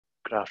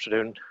Good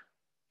afternoon.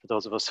 For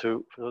those of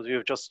you who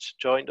have just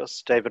joined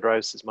us, David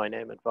Rouse is my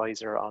name,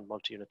 advisor on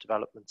multi-unit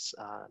developments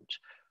and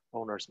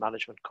owners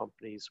management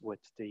companies with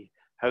the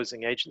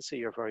Housing Agency.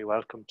 You're very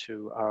welcome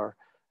to our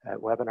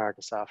webinar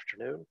this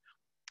afternoon.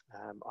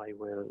 I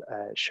will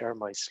share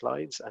my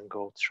slides and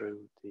go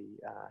through the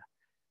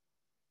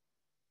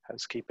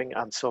housekeeping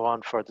and so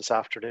on for this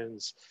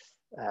afternoon's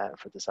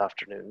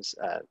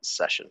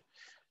session.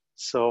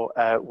 So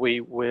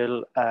we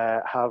will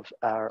have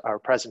our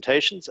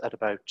presentations at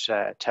about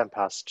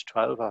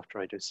 12:10 after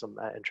I do some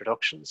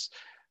introductions.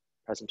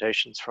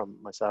 Presentations from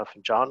myself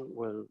and John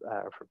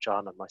from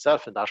John and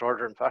myself in that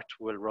order, in fact,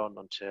 will run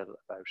until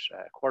about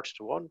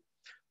 1:45.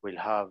 We'll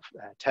have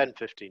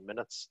 10-15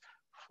 minutes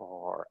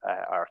for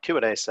our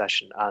Q&A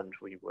session, and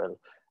we will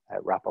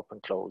wrap up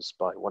and close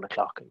by 1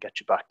 o'clock and get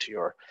you back to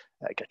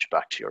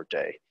your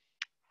day.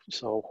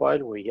 So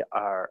while we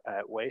are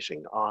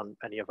waiting on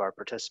any of our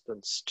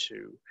participants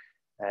to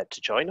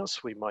join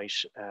us, we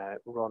might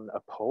run a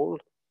poll,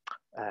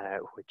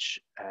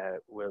 which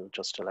will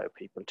just allow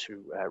people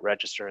to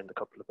register in a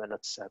couple of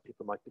minutes.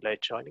 People might be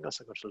late joining us.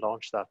 I'm going to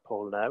launch that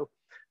poll now,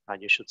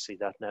 and you should see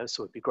that now.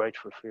 So we'd be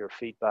grateful for your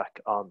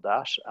feedback on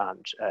that.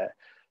 And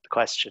the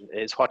question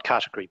is, what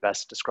category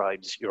best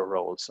describes your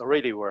role? So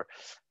really we're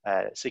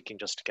seeking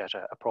just to get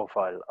a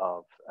profile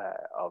of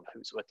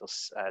who's with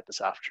us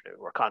this afternoon.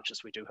 We're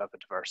conscious we do have a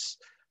diverse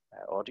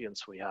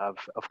audience. We have,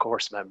 of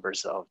course,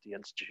 members of the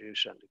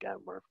Institute, and again,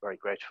 we're very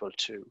grateful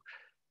to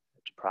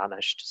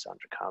Pranish, to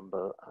Sandra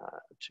Campbell,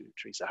 to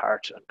Teresa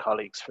Hart and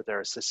colleagues for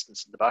their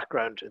assistance in the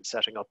background in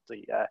setting up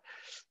the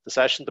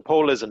session. The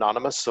poll is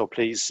anonymous, so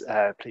please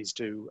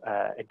do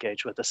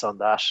engage with us on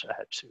that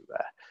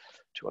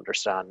to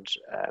understand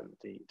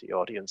the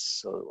audience.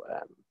 So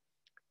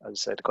as I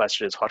say, the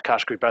question is, what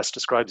category best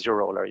describes your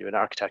role? Are you an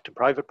architect in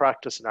private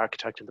practice, an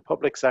architect in the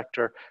public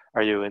sector?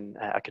 Are you in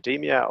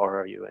academia, or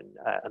are you in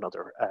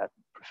another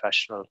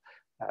professional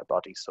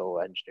body? So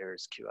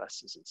engineers,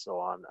 QSs and so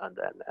on, and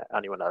then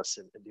anyone else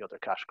in the other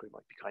category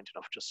might be kind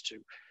enough just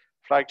to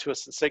flag to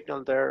us and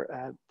signal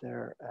their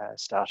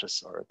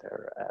status or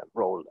their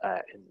role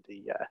in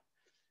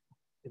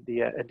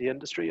the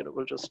industry, and it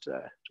will just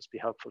be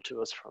helpful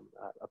to us from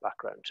a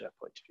background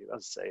point of view.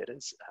 As I say, it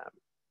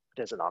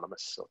is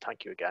anonymous, so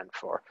thank you again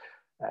for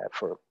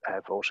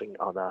voting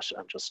on that,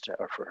 and just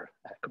or for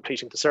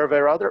completing the survey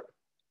rather.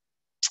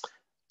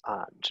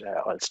 And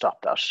I'll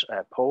stop that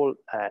poll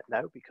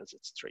now because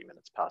it's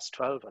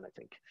 12:03, and I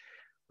think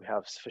we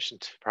have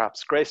sufficient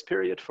perhaps grace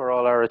period for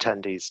all our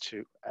attendees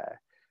to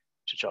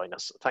join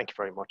us. So thank you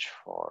very much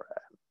for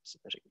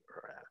submitting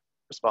your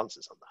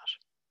responses on that.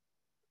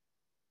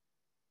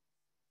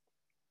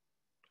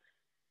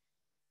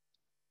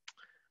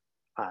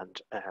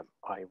 And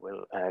I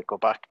will go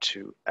back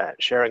to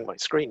sharing my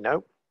screen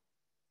now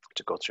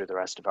to go through the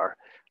rest of our,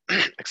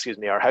 excuse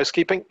me, our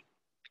housekeeping.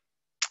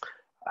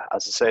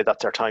 As I say,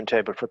 that's our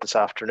timetable for this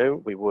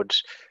afternoon. We would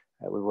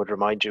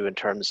remind you in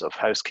terms of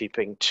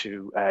housekeeping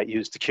to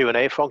use the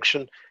Q&A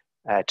function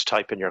to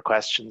type in your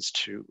questions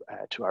to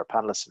our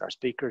panelists and our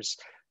speakers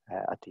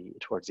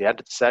towards the end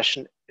of the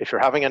session. If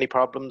you're having any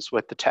problems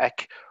with the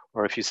tech,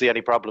 or if you see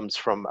any problems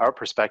from our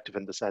perspective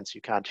in the sense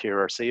you can't hear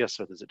or see us,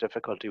 or there's a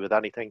difficulty with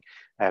anything,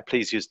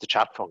 please use the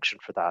chat function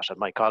for that. And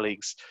my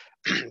colleagues,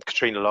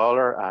 Katrina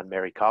Lawler and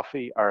Mary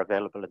Coffey, are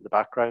available in the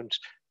background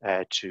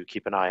to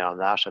keep an eye on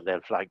that, and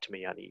they'll flag to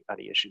me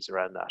any issues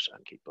around that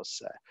and keep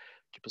us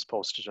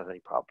posted on any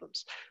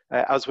problems.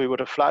 As we would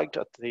have flagged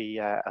at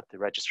the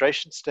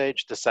registration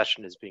stage, the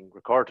session is being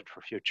recorded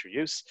for future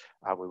use,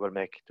 and we will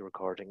make the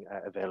recording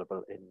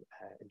available in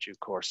due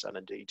course. And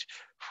indeed,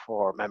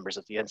 for members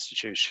of the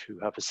Institute who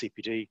have a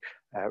CPD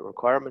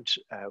requirement,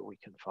 we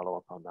can follow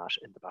up on that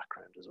in the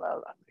background as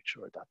well and make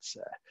sure that's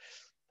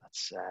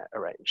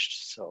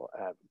arranged. So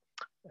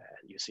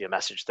you see a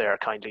message there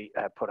kindly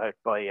put out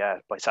by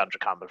Sandra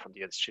Campbell from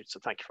the Institute. So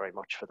thank you very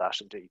much for that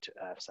indeed,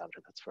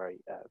 Sandra. That's very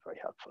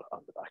helpful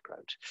on the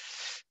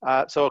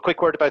background. So a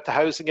quick word about the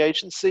Housing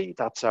Agency.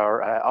 That's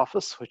our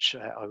office, which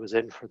I was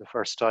in for the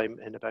first time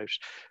in about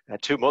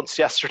 2 months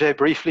yesterday,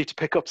 briefly to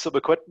pick up some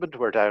equipment.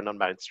 We're down on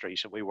Mount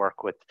Street, and we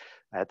work with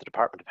the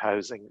Department of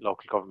Housing,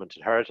 Local Government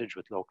and Heritage,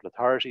 with local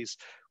authorities,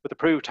 with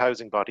approved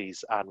housing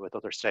bodies, and with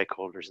other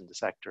stakeholders in the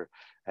sector,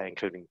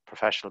 including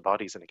professional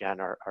bodies. And again,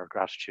 our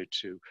gratitude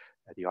to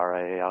the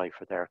RIAI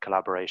for their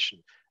collaboration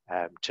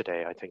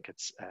today. I think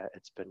it's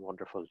been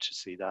wonderful to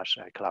see that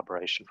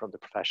collaboration from the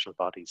professional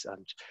bodies,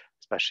 and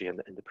especially in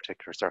the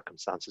particular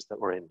circumstances that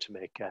we're in, to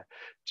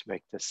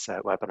make this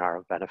webinar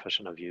of benefit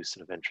and of use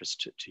and of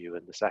interest to you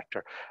in the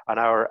sector. And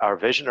our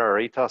vision, or our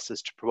ethos,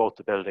 is to promote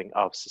the building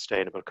of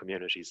sustainable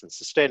communities, and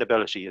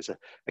sustainability is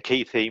a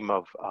key theme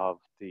of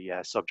the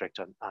subject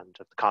and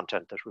of the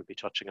content that we'll be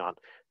touching on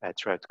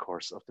throughout the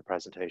course of the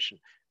presentation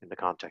in the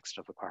context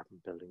of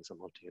apartment buildings and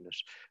multi-unit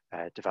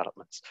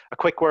developments. A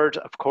quick word,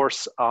 of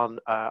course, on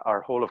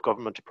our whole of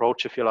government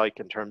approach, if you like,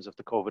 in terms of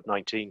the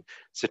COVID-19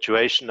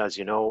 situation. As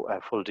you know,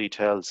 full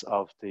details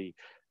of the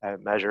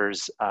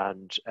measures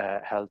and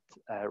health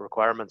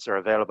requirements are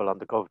available on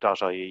the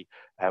gov.ie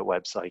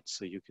website,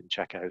 so you can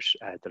check out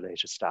the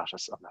latest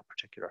status on that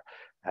particular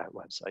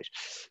website.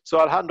 So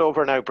I'll hand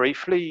over now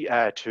briefly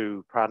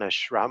to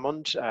Pranish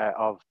Ramond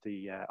of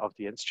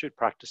the Institute,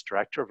 Practice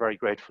Director. Very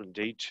grateful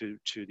indeed to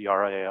the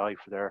RIAI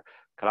for their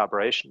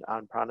collaboration.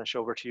 And Pranish,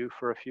 over to you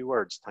for a few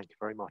words. Thank you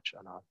very much,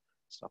 and I'll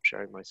stop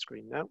sharing my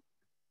screen now.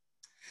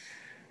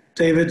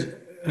 David,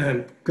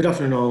 good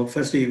afternoon all.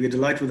 Firstly, we're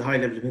delighted with the high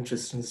level of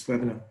interest in this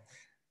webinar.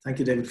 Thank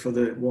you, David, for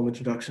the warm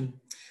introduction.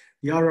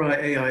 The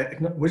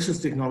RIAI wishes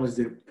to acknowledge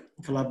the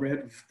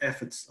collaborative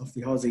efforts of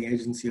the Housing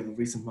Agency over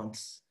recent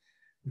months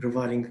in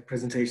providing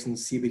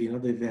presentations, CBD and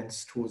other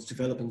events towards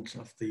development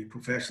of the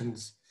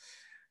professions,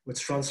 which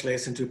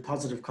translates into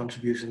positive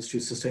contributions to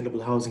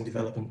sustainable housing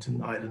development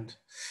in Ireland.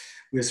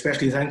 We're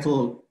especially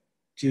thankful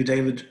to you,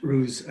 David,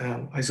 Rouse,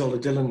 Isola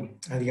Dillon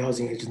and the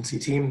Housing Agency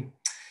team,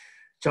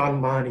 John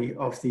O'Mahony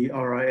of the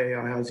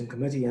RIAI Housing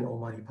Committee and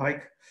O'Mahony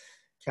Pike,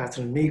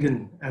 Catherine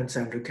Megan and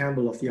Sandra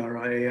Campbell of the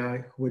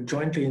RIAI, who were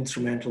jointly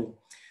instrumental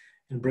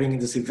in bringing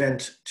this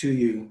event to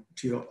you,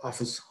 to your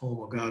office, home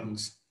or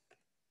gardens.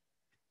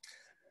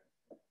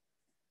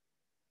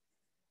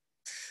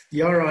 The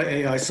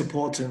RIAI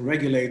supports and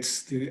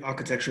regulates the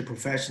architecture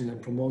profession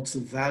and promotes the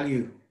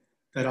value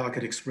that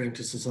architects bring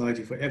to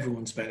society for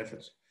everyone's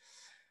benefit.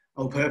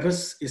 Our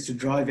purpose is to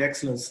drive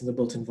excellence in the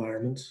built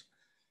environment.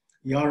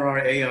 The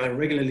RIAI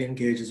regularly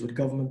engages with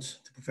government,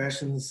 the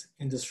professions,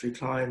 industry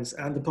clients,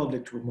 and the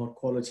public to promote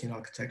quality in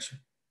architecture,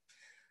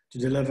 to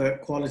deliver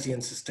quality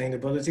and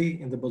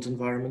sustainability in the built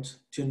environment,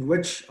 to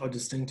enrich our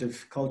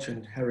distinctive culture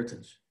and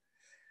heritage,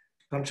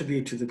 to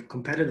contribute to the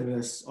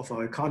competitiveness of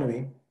our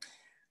economy,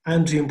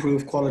 and to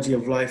improve quality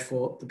of life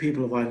for the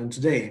people of Ireland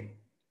today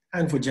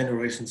and for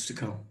generations to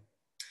come.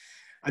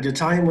 At a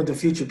time when the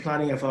future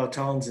planning of our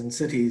towns and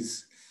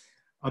cities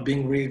are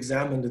being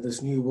re-examined in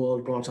this new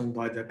world brought on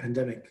by the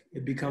pandemic,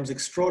 it becomes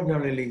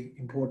extraordinarily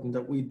important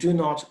that we do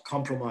not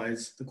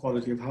compromise the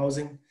quality of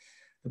housing,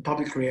 the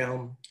public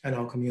realm, and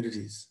our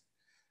communities,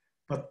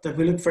 but that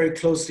we look very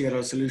closely at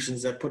our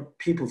solutions that put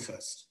people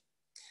first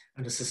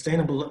and are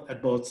sustainable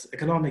at both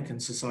economic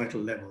and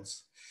societal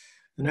levels.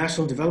 The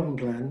National Development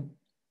Plan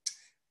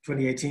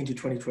 2018 to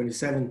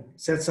 2027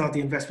 sets out the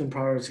investment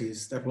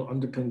priorities that will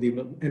underpin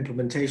the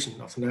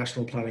implementation of the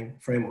national planning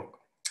framework,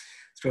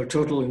 through a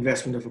total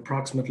investment of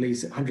approximately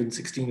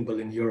 116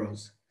 billion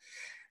euros.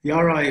 The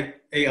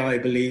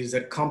RIAI believes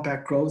that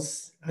compact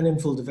growth and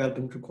infill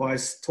development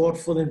requires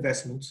thoughtful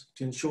investment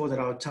to ensure that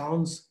our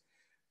towns,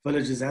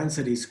 villages and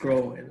cities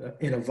grow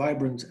in a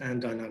vibrant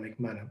and dynamic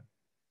manner.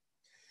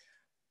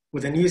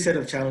 With a new set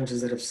of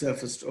challenges that have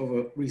surfaced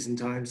over recent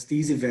times,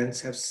 these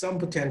events have some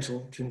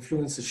potential to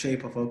influence the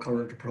shape of our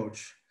current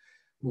approach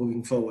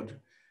moving forward,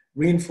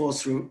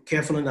 reinforced through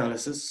careful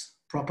analysis,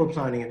 proper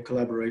planning and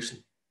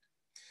collaboration.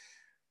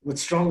 With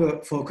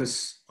stronger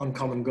focus on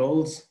common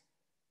goals,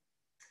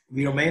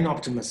 we remain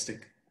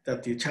optimistic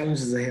that the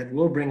challenges ahead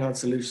will bring out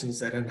solutions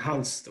that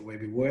enhance the way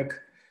we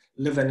work,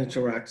 live and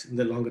interact in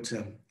the longer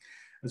term,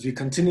 as we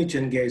continue to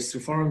engage through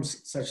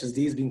forums such as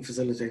these being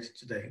facilitated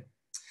today.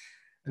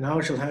 And now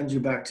I shall hand you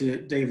back to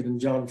David and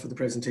John for the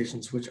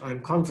presentations, which I'm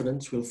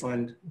confident will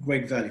find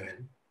great value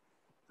in.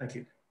 Thank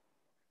you.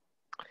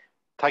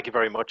 Thank you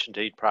very much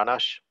indeed,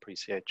 Pranish.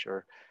 Appreciate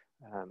your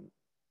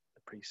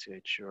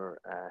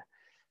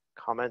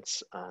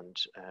comments, and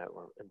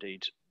we're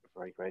indeed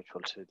very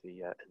grateful to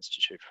the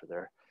Institute for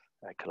their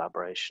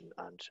collaboration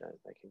and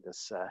making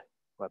this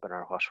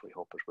webinar what we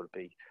hope it will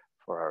be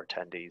for our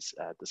attendees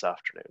this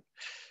afternoon.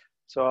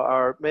 So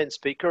our main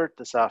speaker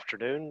this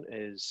afternoon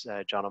is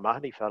John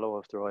O'Mahony, Fellow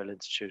of the Royal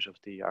Institute of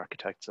the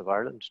Architects of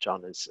Ireland.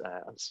 John is,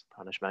 as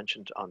Pranish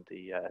mentioned, on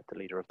the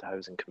leader of the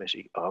Housing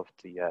Committee of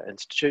the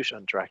Institute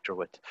and Director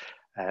with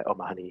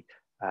O'Mahony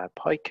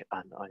Pike.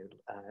 And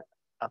I'll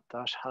at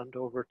that hand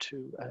over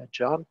to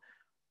John.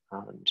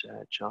 And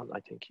John, I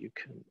think you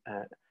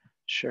can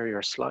share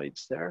your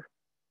slides there.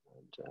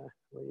 And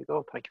there you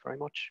go. Thank you very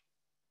much.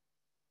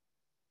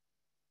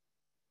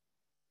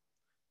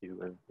 You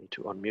will need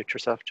to unmute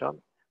yourself,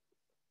 John.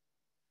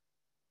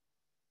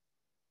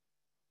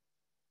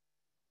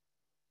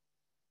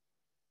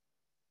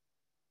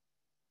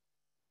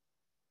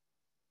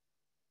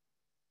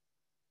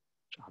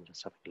 John,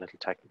 just having a little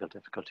technical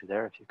difficulty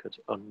there. If you could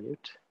unmute.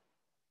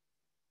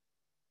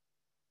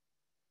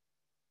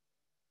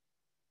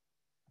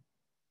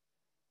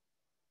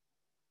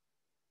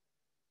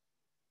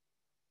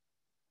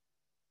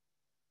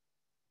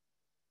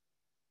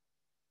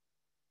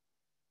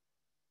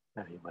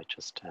 Now you might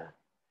just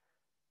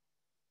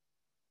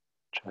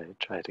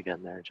try it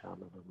again there, John,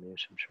 and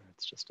unmute. I'm sure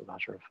it's just a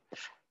matter of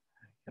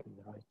getting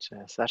the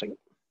right setting.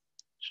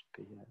 Should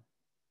be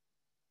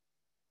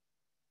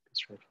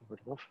straightforward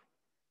enough.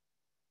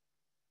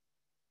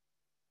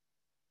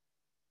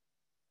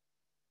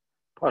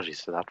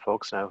 Apologies for that,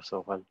 folks. Now,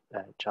 so while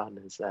John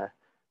is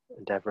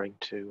endeavouring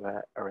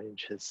to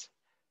arrange his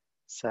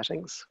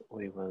settings,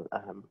 we will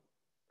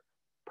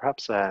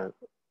perhaps,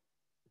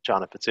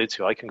 John, if it suits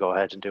you, I can go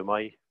ahead and do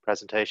my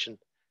presentation.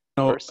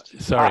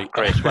 first? Sorry.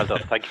 Great, well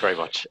done. Thank you very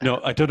much. No,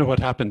 I don't know what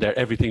happened there.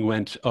 Everything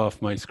went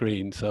off my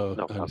screen, so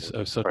No I was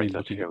problem. suddenly Very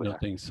glad to looking hear at we are.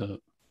 nothing. So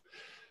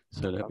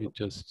let me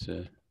just.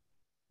 No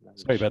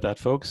Sorry issue. about that,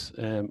 folks.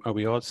 Are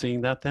we all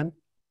seeing that then?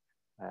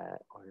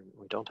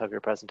 We don't have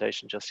your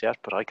presentation just yet,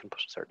 but I can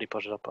certainly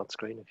put it up on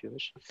screen if you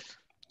wish.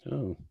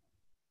 Oh,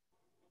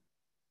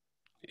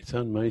 it's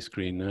on my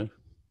screen now.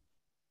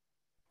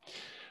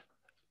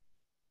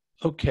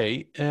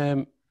 Okay.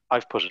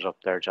 I've put it up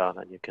there, John,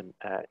 and you can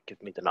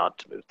give me the nod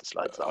to move the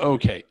slides on.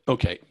 Okay.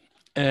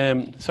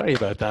 Sorry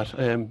about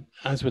that.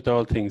 As with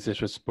all things,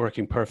 it was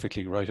working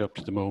perfectly right up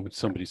to the moment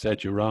somebody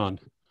said you're on.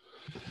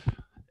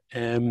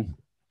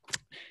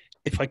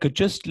 If I could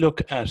just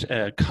look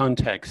at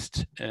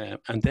context,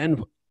 and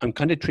then I'm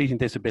kind of treating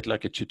this a bit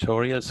like a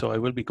tutorial, so I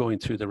will be going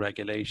through the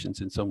regulations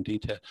in some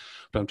detail,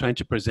 but I'm trying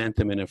to present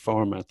them in a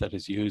format that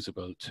is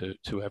usable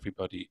to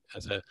everybody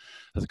as a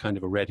kind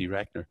of a ready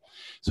reckoner.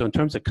 So in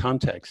terms of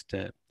context,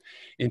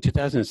 in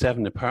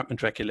 2007,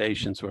 apartment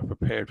regulations were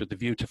prepared with a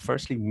view to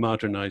firstly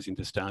modernising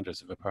the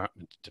standards of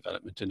apartment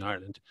development in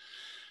Ireland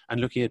and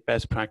looking at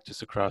best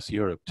practice across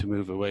Europe to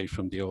move away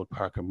from the old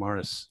Parker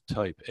Morris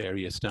type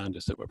area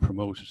standards that were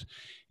promoted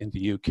in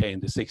the UK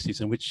in the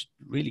 60s and which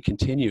really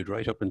continued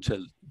right up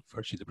until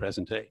virtually the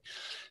present day.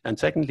 And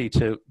secondly,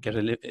 to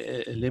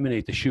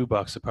eliminate the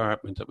shoebox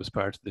apartment that was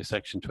part of the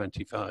Section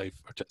 25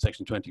 or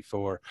Section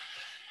 24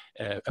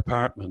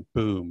 apartment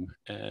boom.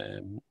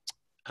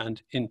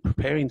 And in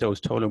preparing those,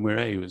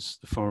 O'Mahony, who was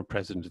the former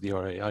president of the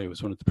RIAI,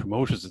 was one of the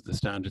promoters of the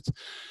standards.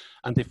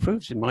 And they've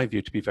proved, in my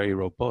view, to be very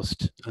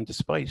robust. And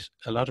despite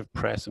a lot of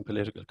press and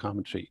political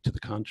commentary to the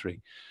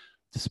contrary,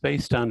 the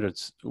space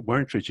standards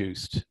weren't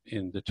reduced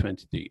in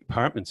the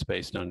apartment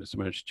space standards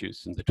weren't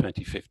reduced in the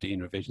 2015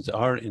 revisions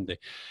or in the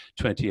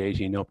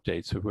 2018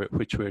 updates,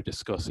 which we're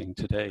discussing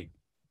today.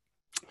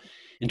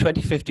 In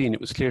 2015,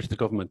 it was clear to the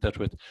government that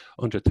with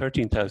under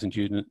 13,000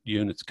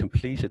 units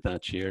completed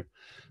that year,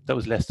 that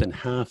was less than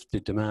half the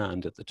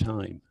demand at the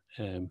time.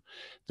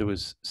 There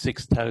was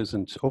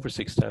over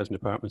 6,000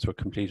 apartments were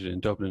completed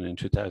in Dublin in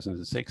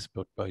 2006,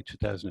 but by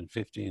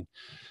 2015,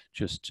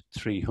 just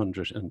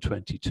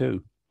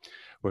 322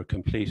 were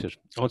completed.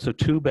 Also,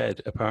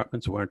 two-bed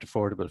apartments weren't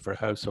affordable for a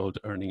household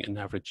earning an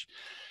average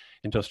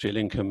industrial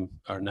income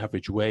or an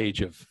average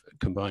wage of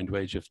combined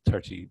wage of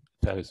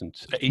 80,000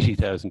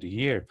 a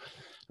year.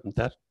 And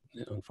that,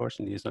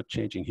 unfortunately, is not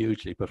changing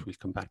hugely, but we'll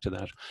come back to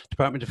that.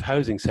 Department of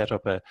Housing set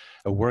up a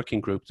working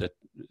group that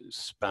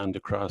spanned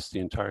across the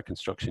entire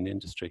construction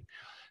industry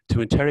to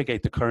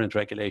interrogate the current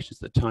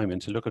regulations at the time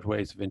and to look at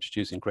ways of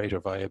introducing greater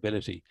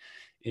viability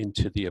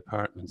into the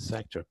apartment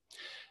sector.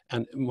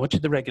 And much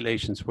of the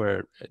regulations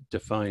were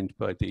defined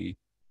by the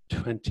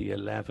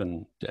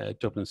 2011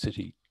 Dublin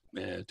City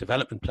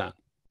Development Plan.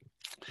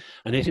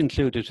 And it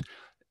included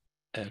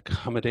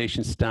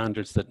accommodation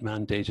standards that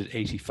mandated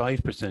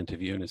 85% of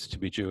units to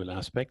be dual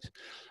aspect.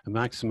 A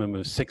maximum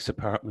of 6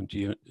 apartments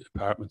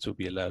would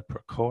be allowed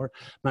per core,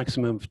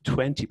 maximum of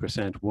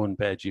 20%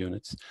 one-bed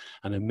units,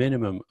 and a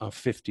minimum of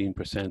 15%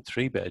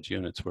 3-bed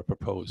units were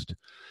proposed.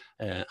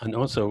 And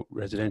also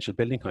residential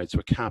building heights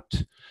were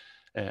capped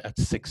at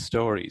 6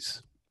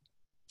 stories.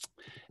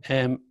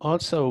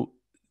 Also,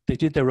 they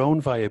did their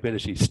own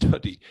viability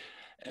study,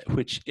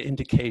 which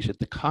indicated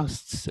the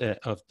costs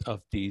of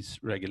these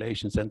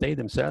regulations, and they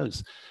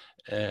themselves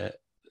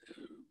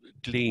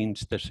gleaned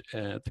that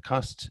the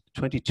cost,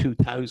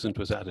 22,000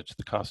 was added to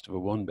the cost of a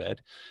 1-bed,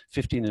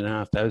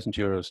 15,500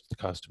 euros to the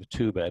cost of a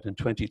 2-bed, and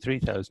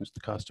 23,000 to the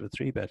cost of a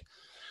 3-bed.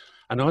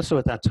 And also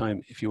at that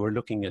time, if you were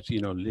looking at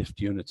lift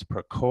units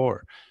per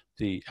core,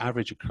 the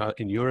average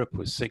in Europe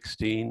was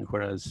 16,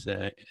 whereas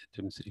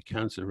Dublin City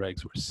Council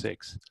regs were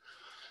 6.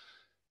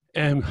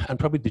 And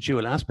probably the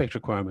dual aspect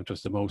requirement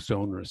was the most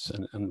onerous,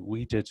 and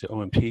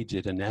OMP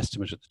did an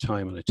estimate at the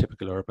time on a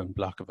typical urban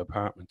block of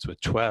apartments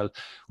with 12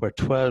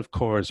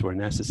 cores were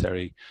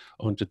necessary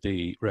under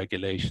the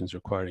regulations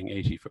requiring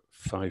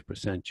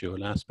 85%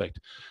 dual aspect,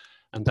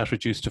 and that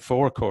reduced to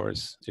 4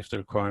 cores if the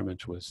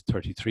requirement was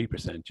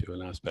 33%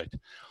 dual aspect.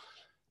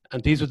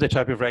 And these were the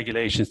type of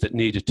regulations that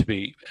needed to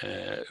be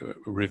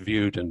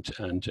reviewed and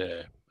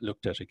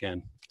looked at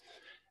again.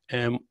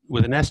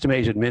 With an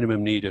estimated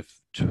minimum need of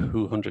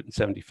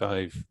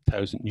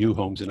 275,000 new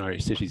homes in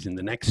Irish cities in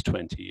the next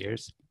 20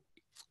 years.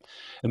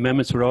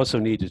 Amendments were also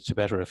needed to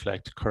better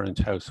reflect current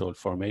household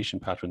formation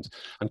patterns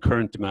and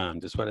current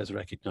demand, as well as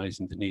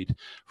recognising the need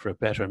for a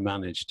better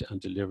managed and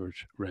delivered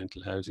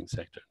rental housing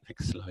sector.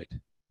 Next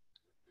slide.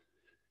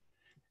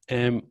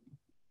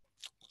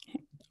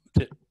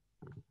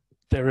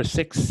 There are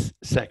 6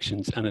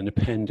 sections and an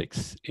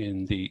appendix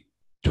in the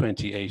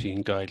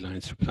 2018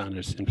 guidelines for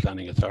planners and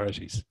planning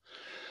authorities.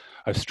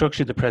 I've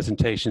structured the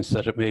presentation so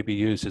that it may be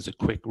used as a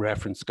quick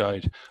reference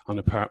guide on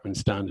apartment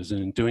standards,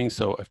 and in doing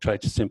so, I've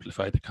tried to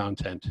simplify the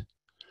content.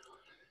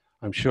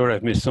 I'm sure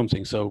I've missed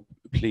something, so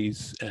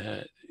please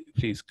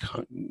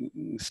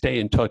stay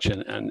in touch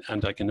and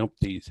I can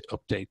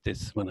update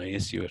this when I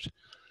issue it.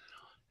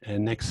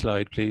 Next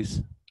slide,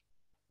 please.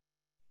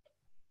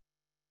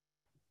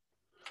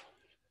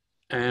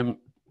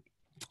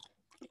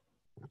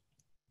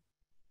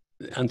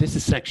 and this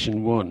is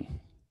section 1.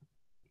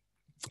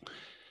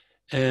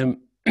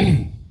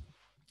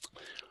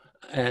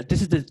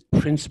 This is the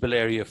principal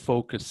area of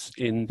focus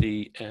in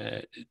the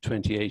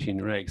 2018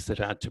 regs that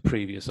add to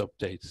previous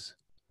updates.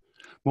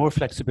 More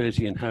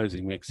flexibility in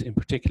housing mix, in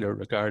particular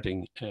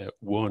regarding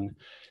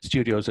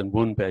studios and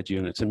 1-bed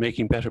units, and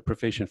making better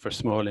provision for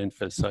small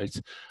infill sites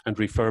and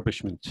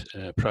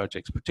refurbishment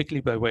projects,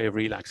 particularly by way of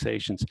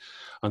relaxations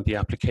on the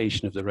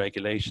application of the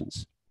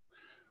regulations.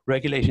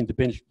 Regulating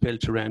the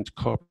built around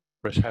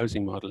corporate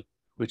housing model,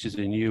 which is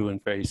a new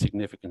and very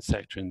significant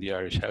sector in the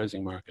Irish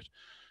housing market,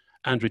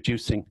 and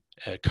reducing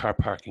car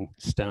parking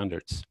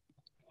standards,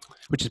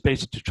 which is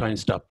basically to try and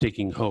stop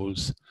digging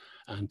holes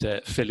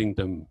and filling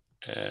them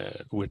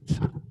with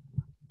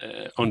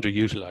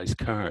underutilized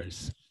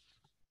cars.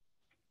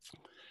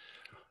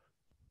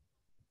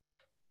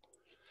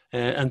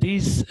 And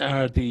these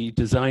are the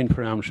design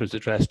parameters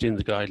addressed in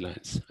the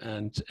guidelines.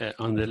 And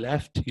on the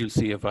left, you'll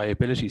see a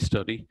viability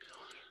study,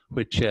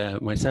 which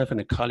myself and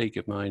a colleague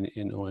of mine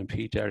in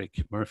OMP,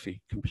 Derek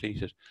Murphy,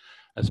 completed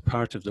as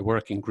part of the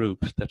working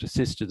group that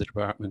assisted the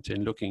department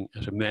in looking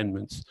at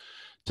amendments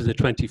to the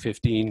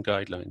 2015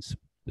 guidelines.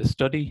 The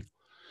study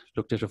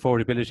looked at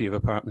affordability of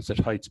apartments at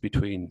heights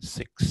between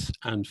 6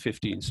 and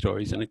 15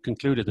 stories, and it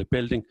concluded that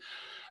building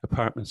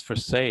apartments for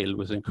sale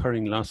was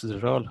incurring losses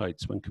at all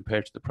heights when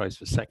compared to the price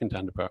of a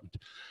second-hand apartment,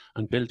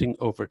 and building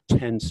over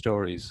 10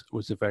 stories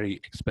was a very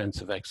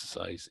expensive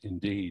exercise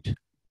indeed.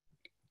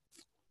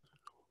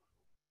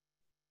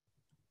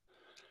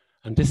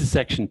 And this is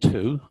section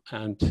 2,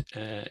 and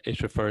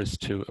it refers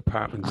to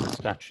apartments and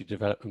statutory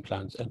development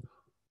plans and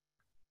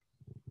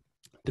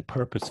the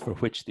purpose for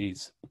which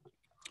these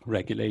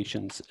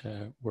regulations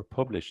were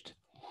published.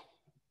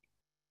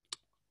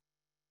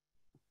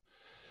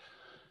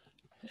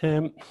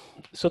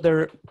 So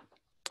there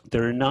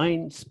are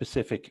 9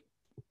 specific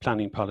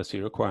planning policy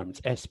requirements,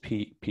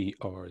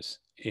 SPPRs,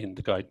 in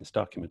the guidance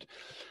document.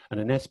 And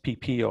an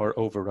SPPR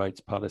overrides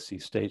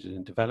policies stated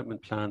in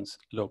development plans,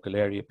 local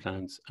area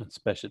plans, and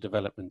special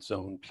development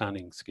zone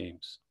planning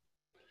schemes.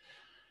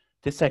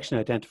 This section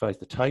identifies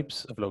the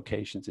types of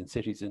locations in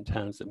cities and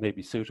towns that may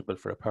be suitable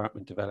for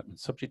apartment development,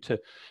 subject to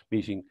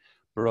meeting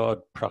broad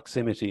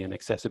proximity and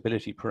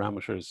accessibility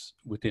parameters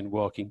within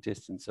walking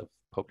distance of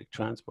public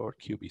transport,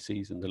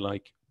 QBCs, and the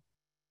like.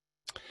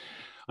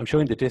 I'm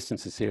showing the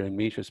distances here in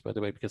meters, by the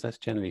way, because that's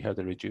generally how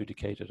they're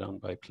adjudicated on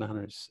by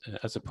planners,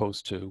 as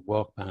opposed to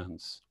walk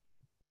bands.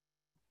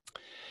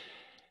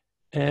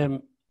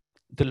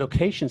 The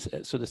locations,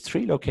 so there's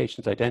 3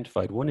 locations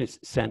identified. One is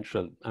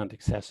central and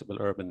accessible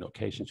urban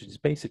locations, which is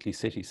basically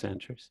city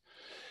centres.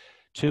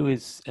 2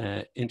 is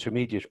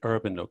intermediate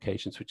urban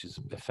locations, which is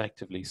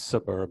effectively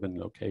suburban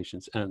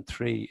locations. And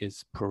 3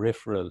 is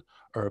peripheral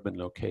urban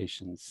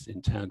locations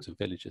in towns and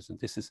villages. And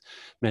this is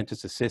meant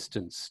as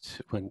assistance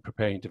when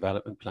preparing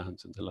development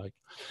plans and the like.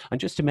 And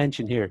just to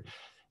mention here,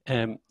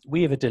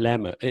 we have a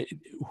dilemma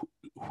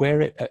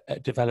where a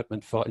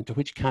development falls, into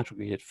which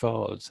category it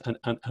falls,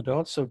 and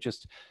also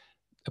just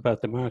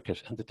about the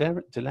market. And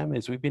the dilemma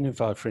is we've been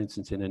involved, for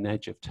instance, in an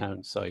edge of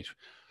town site,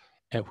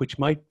 which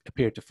might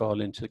appear to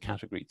fall into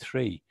category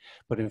 3,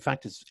 but in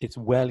fact it's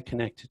well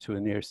connected to a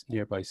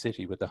nearby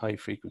city with a high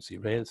frequency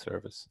rail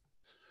service.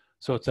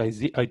 So it's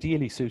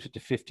ideally suited to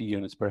 50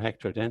 units per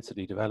hectare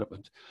density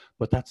development,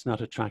 but that's not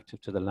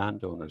attractive to the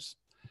landowners,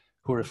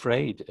 who are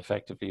afraid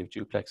effectively of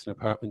duplex and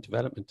apartment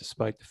development,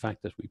 despite the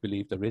fact that we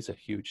believe there is a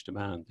huge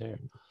demand there.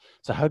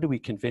 So how do we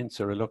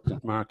convince a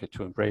reluctant market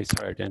to embrace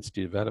higher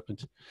density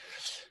development?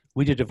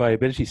 We did a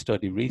viability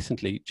study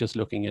recently just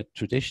looking at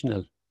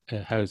traditional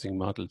housing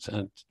models,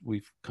 and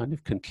we've kind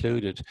of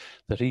concluded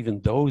that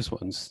even those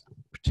ones,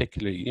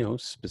 particularly,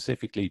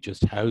 specifically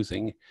just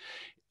housing,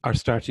 are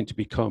starting to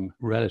become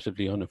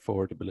relatively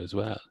unaffordable as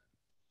well.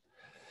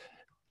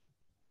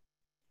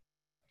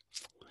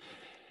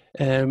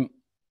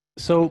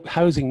 So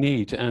housing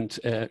need and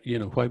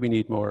why we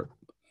need more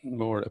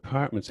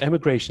apartments.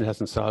 Emigration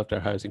hasn't solved our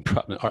housing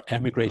problem, or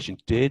emigration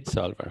did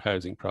solve our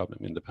housing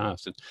problem in the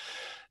past, and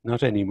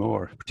not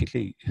anymore,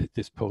 particularly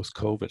this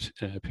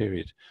post-COVID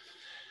period.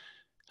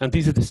 And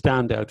these are the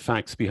standout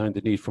facts behind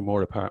the need for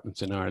more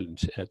apartments in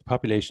Ireland. The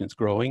population is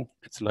growing.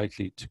 It's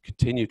likely to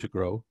continue to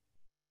grow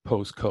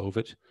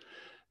post-COVID.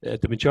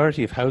 The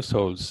majority of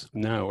households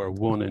now are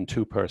 1 and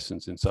 2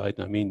 persons inside,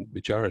 and I mean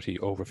majority,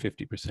 over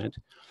 50%.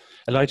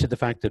 Allied to the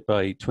fact that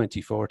by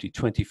 2040,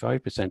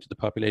 25% of the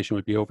population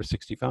will be over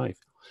 65.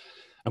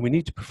 And we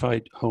need to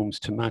provide homes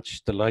to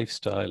match the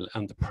lifestyle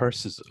and the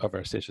purses of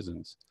our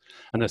citizens.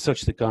 And as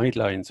such, the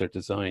guidelines are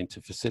designed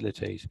to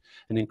facilitate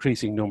an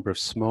increasing number of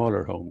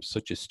smaller homes,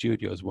 such as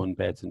studios,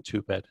 1-beds and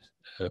 2-bed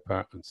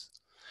apartments.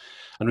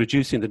 And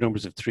reducing the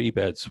numbers of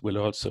 3-beds will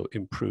also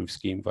improve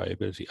scheme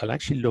viability. I'll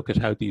actually look at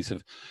how these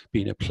have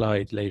been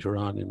applied later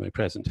on in my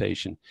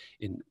presentation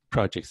in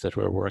projects that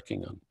we're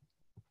working on.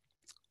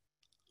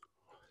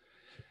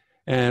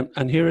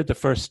 And here are the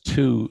first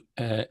 2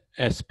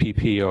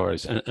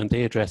 SPPRs, and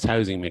they address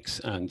housing mix.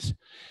 And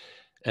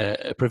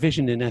a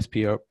provision in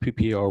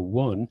SPPR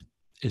 1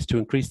 is to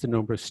increase the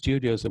number of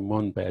studios and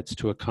one beds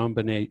to a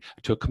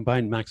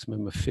combined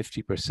maximum of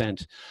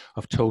 50%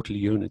 of total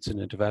units in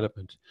a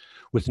development,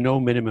 with no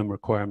minimum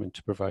requirement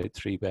to provide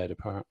 3-bed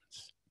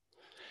apartments.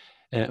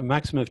 A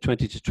maximum of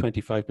 20 to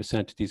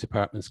 25% of these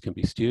apartments can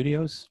be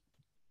studios,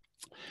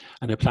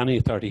 and a planning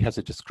authority has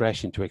a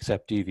discretion to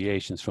accept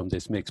deviations from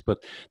this mix,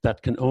 but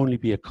that can only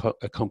be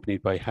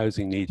accompanied by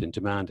housing need and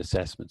demand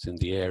assessments in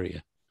the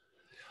area.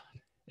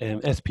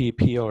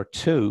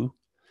 SPPR2,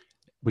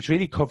 which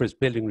really covers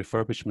building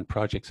refurbishment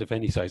projects of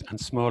any size and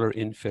smaller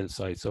infill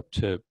sites up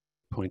to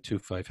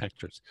 0.25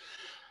 hectares.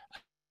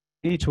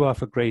 We need to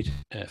offer great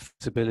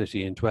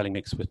flexibility in dwelling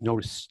mix with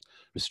no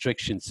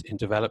restrictions in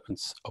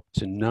developments up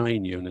to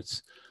 9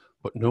 units,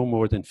 but no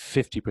more than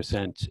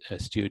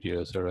 50%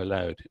 studios are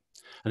allowed.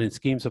 And in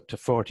schemes up to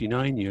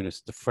 49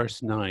 units, the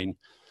first 9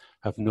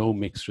 have no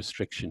mixed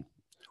restriction,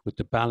 with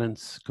the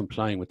balance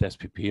complying with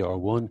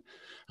SPPR1,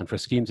 and for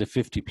schemes of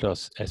 50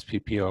 plus,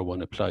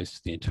 SPPR1 applies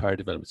to the entire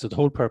development. So the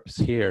whole purpose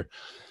here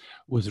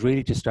was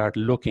really to start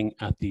looking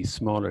at these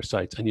smaller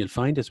sites, and you'll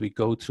find as we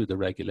go through the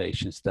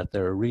regulations that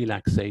there are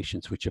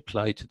relaxations which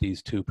apply to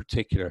these two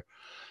particular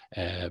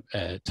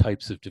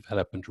types of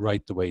development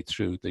right the way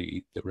through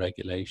the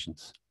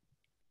regulations.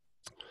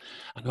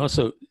 And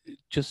also,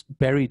 just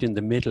buried in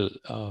the middle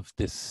of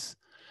this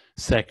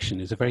section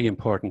is a very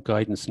important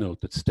guidance note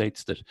that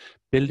states that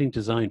building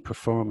design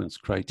performance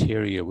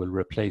criteria will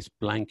replace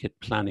blanket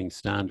planning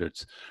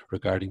standards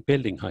regarding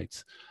building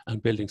heights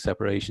and building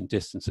separation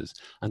distances.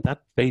 And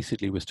that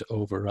basically was to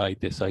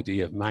override this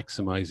idea of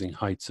maximizing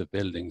heights of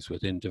buildings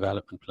within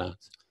development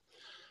plans.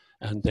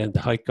 And then the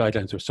height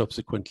guidelines were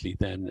subsequently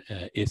then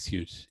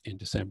issued in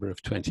December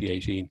of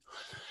 2018.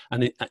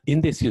 And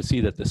in this, you'll see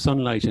that the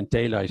sunlight and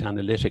daylight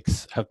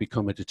analytics have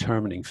become a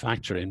determining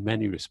factor in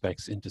many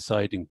respects in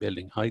deciding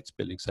building heights,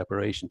 building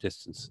separation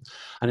distance,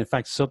 and in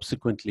fact,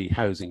 subsequently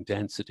housing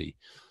density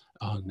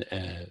on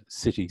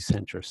city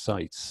centre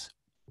sites.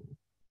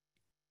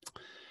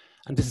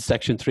 And this is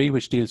section 3,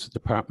 which deals with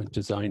apartment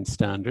design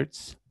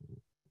standards.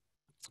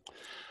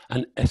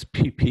 And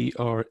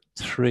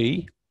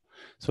SPPR3.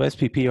 So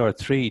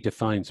SPPR3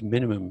 defines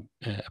minimum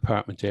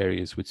apartment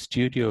areas, with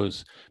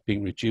studios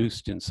being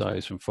reduced in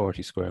size from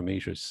 40 square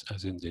meters,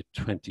 as in the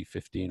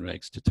 2015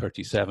 regs, to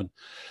 37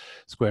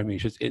 square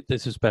meters.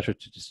 This is better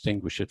to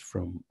distinguish it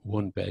from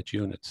 1-bed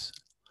units.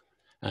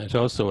 And it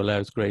also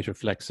allows greater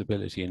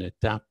flexibility in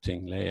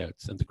adapting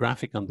layouts. And the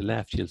graphic on the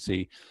left, you'll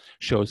see,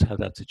 shows how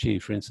that's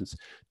achieved. For instance,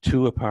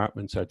 2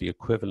 apartments are the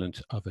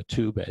equivalent of a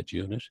 2-bed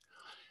unit.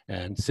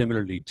 And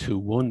similarly,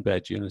 2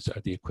 1-bed units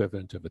are the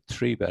equivalent of a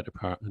 3-bed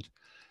apartment.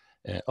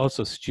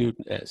 Also,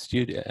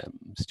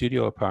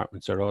 studio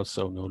apartments are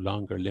also no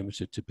longer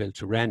limited to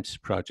build-to-rent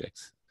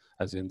projects,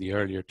 as in the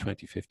earlier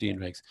 2015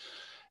 regs,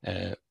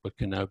 but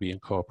can now be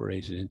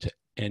incorporated into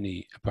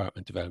any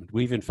apartment development.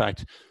 We've in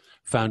fact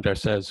found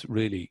ourselves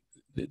really,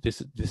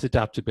 this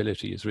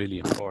adaptability is really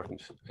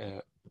important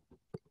when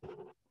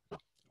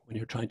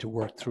you're trying to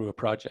work through a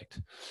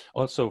project.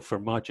 Also for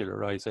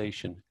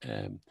modularization,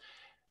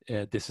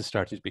 this has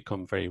started to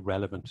become very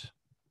relevant.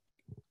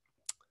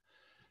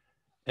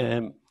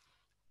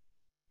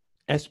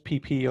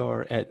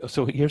 SPPR,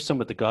 so here's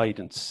some of the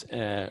guidance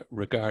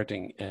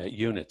regarding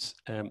units.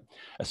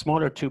 A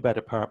smaller 2-bed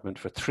apartment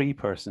for 3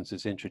 persons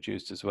is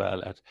introduced as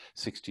well at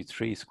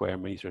 63 square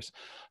meters.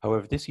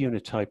 However, this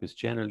unit type is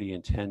generally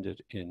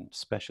intended in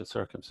special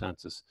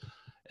circumstances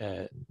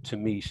to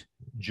meet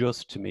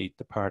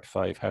the Part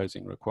 5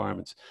 housing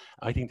requirements.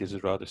 I think this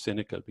is rather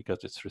cynical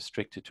because it's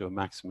restricted to a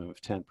maximum of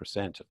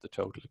 10% of the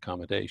total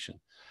accommodation.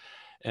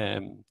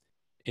 In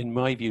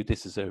my view,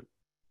 this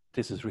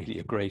is really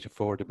a great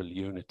affordable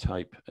unit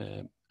type,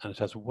 and it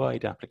has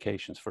wide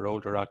applications for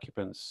older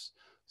occupants,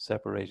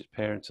 separated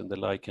parents and the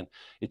like, and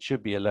it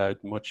should be allowed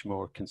much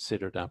more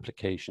considered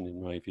application in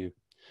my view.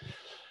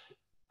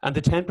 And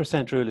the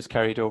 10% rule is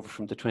carried over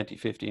from the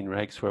 2015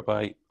 regs,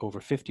 whereby over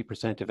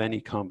 50% of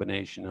any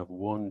combination of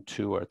 1,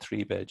 2 or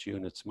 3-bed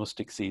units must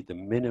exceed the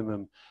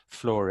minimum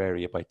floor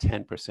area by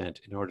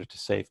 10% in order to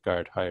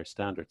safeguard higher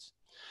standards.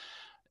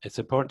 It's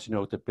important to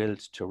note that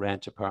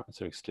build-to-rent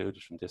apartments are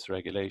excluded from this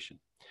regulation.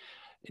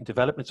 In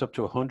developments up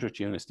to 100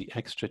 units, the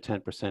extra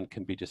 10%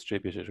 can be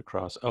distributed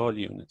across all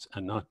units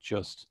and not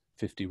just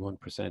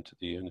 51% of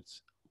the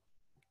units.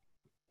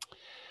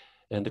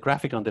 And the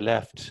graphic on the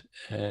left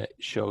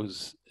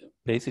shows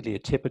basically a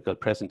typical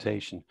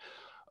presentation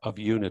of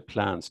unit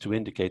plans to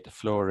indicate the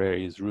floor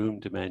areas, room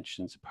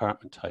dimensions,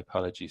 apartment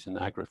typologies, and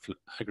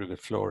aggregate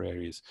floor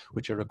areas,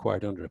 which are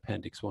required under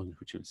Appendix 1,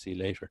 which you'll see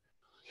later.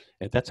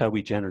 That's how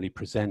we generally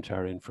present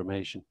our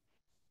information.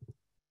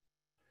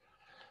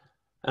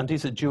 And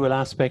these are dual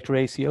aspect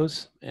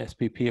ratios,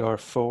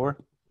 SPPR4.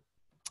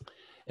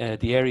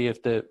 The area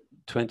of the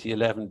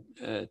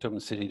 2011 Dublin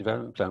City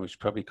Development Plan, which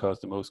probably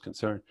caused the most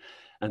concern.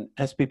 And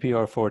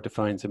SPPR4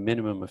 defines a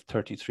minimum of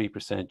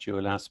 33%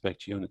 dual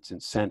aspect units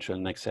in central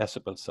and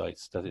accessible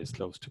sites, that is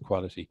close to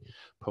quality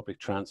public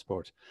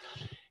transport,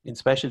 in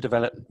special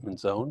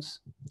development zones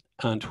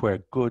and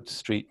where good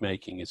street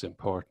making is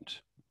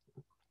important.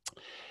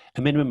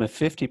 A minimum of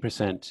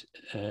 50%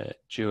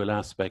 dual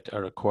aspect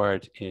are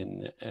required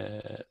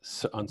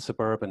on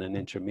suburban and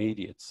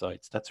intermediate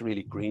sites. That's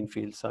really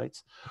greenfield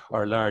sites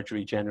or large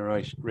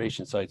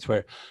regeneration sites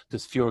where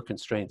there's fewer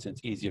constraints and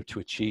it's easier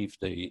to achieve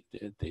the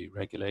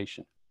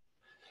regulation.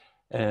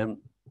 Less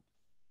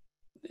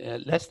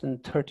than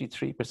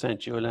 33%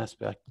 dual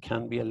aspect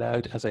can be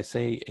allowed. As I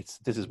say,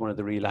 this is one of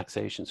the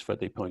relaxations for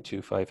the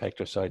 0.25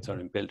 hectare sites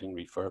or in building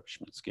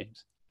refurbishment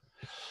schemes.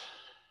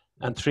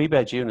 And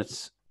 3-bed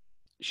units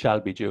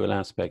shall be dual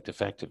aspect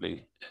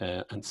effectively,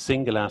 and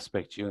single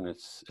aspect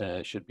units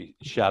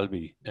shall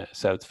be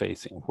south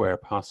facing where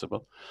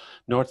possible.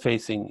 North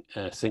facing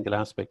single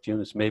aspect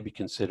units may be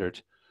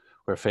considered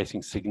where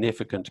facing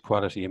significant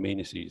quality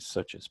amenities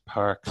such as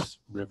parks,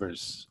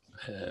 rivers,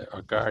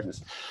 or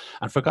gardens.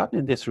 And forgotten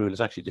in this rule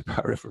is actually the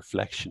power of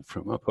reflection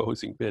from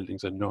opposing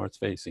buildings on north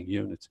facing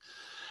units.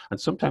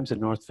 And sometimes a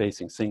north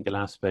facing single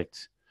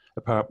aspect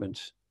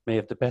apartment may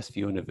have the best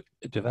view in a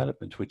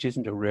development, which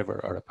isn't a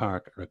river or a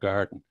park or a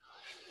garden.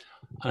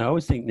 I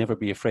always think never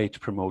be afraid to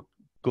promote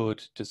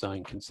good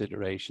design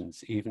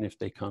considerations, even if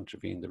they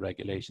contravene the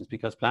regulations,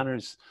 because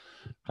planners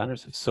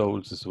have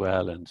souls as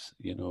well, and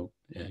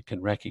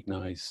can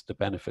recognize the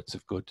benefits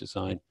of good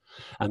design.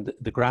 And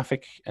the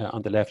graphic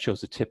on the left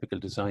shows a typical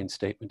design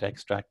statement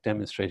extract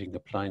demonstrating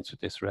compliance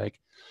with this reg.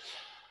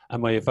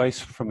 And my advice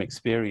from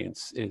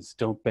experience is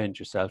don't bend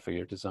yourself or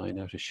your design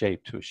out of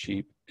shape to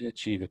achieve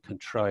a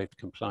contrived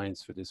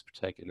compliance for this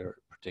particular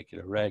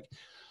reg.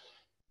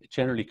 It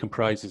generally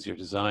comprises your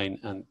design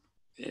and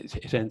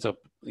it ends up,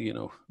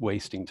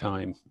 wasting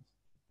time.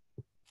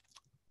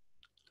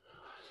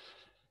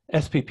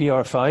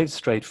 SPPR5,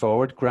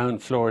 straightforward.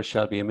 Ground floors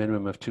shall be a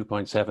minimum of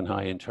 2.7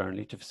 high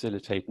internally to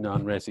facilitate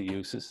non-resi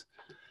uses.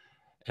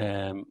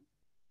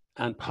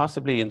 And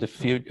possibly in the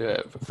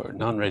future, for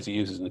non-resi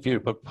uses in the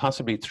future, but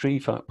possibly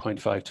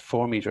 3.5 to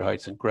 4 meter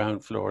heights and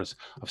ground floors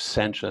of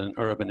central and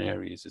urban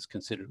areas is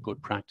considered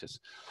good practice.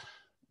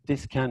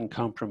 This can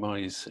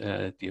compromise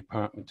the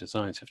apartment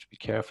designs. You have to be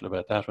careful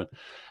about that one.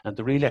 And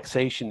the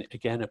relaxation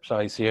again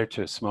applies here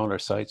to smaller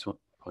sites,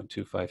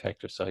 1.25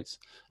 hectare sites,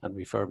 and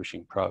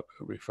refurbishment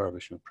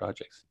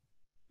projects.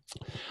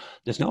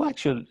 There's no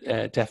actual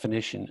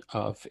definition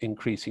of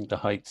increasing the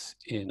heights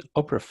in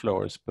upper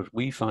floors, but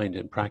we find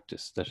in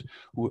practice that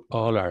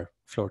all our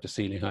floor to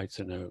ceiling heights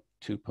are now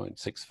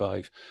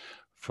 2.65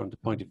 from the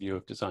point of view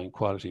of design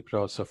quality, but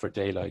also for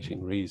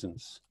daylighting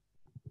reasons.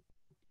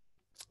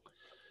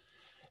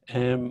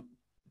 SPPR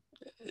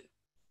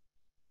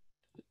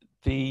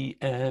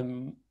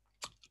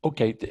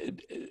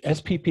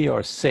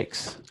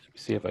 6, let me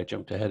see if I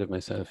jumped ahead of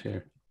myself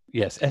here.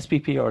 Yes,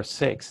 SPPR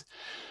 6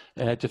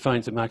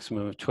 defines a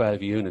maximum of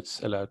 12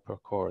 units allowed per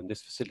core, and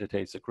this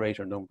facilitates a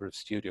greater number of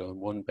studio and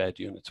 1-bed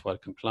units while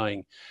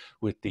complying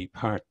with the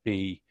Part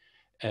B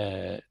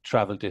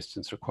travel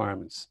distance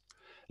requirements.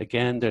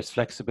 Again, there's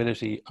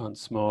flexibility on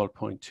small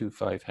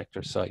 0.25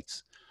 hectare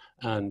sites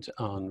and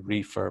on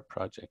refurb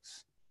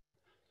projects.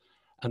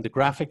 And the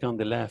graphic on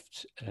the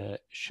left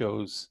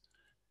shows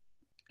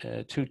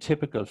two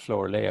typical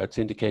floor layouts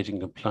indicating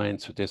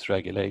compliance with this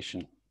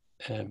regulation.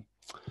 And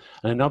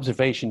an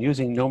observation,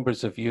 using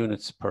numbers of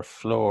units per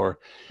floor,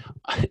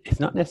 it's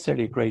not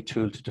necessarily a great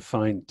tool to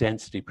define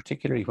density,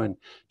 particularly when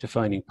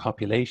defining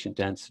population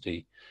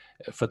density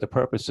for the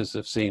purposes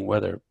of seeing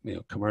whether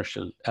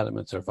commercial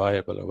elements are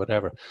viable or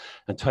whatever.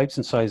 And types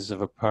and sizes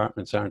of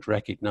apartments aren't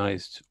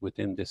recognized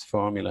within this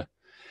formula.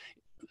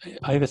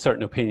 I have a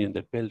certain opinion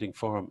that building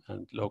form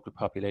and local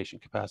population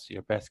capacity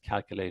are best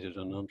calculated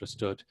and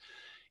understood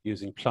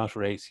using plot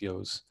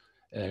ratios,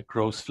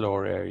 gross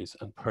floor areas,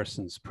 and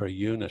persons per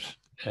unit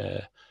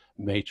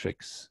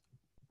matrix.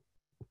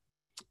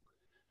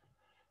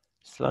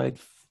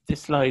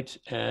 This slide,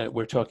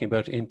 we're talking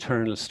about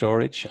internal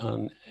storage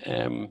on,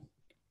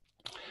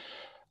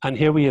 and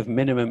here we have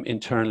minimum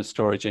internal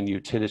storage and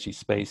utility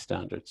space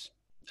standards.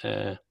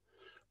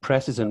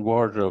 Presses and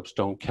wardrobes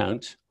don't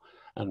count,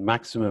 and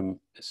maximum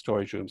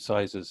storage room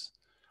sizes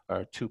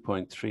are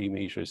 2.3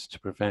 meters to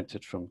prevent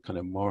it from kind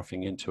of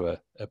morphing into a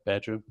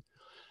bedroom.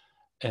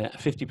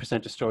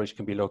 50% of storage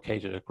can be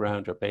located at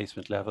ground or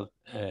basement level.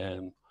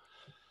 And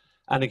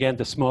again,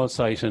 the small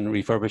site and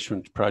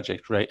refurbishment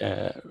project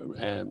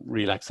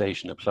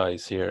relaxation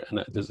applies here.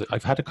 And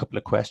I've had a couple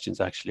of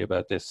questions actually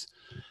about this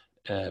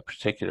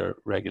particular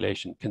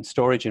regulation. Can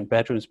storage in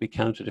bedrooms be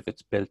counted if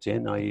it's built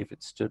in, i.e. if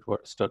it's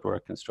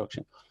stud-work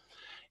construction?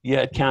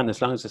 Yeah, it can,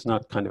 as long as it's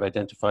not kind of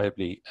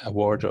identifiably a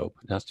wardrobe.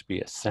 It has to be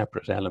a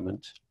separate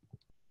element.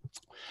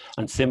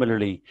 And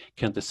similarly,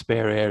 can the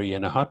spare area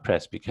in a hot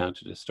press be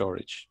counted as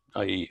storage,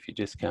 i.e. if you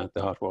discount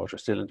the hot water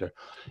cylinder?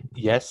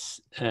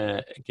 Yes,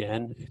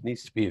 again, it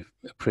needs to be a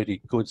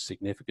pretty good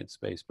significant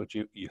space, but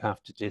you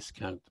have to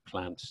discount the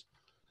plant.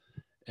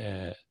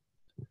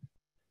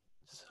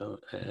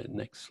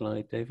 Next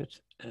slide, David.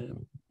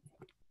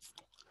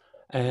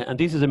 And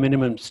these are the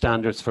minimum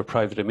standards for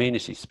private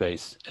amenity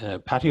space.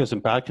 Patios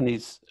and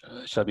balconies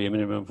shall be a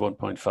minimum of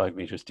 1.5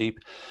 meters deep.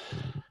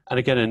 And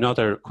again,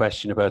 another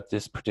question about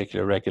this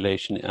particular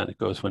regulation, and it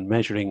goes, when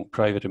measuring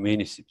private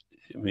amenity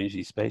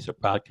amenity space or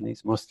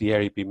balconies? Must the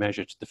area be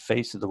measured to the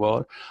face of the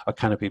wall, or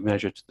can it be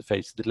measured to the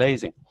face of the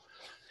glazing?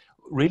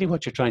 Really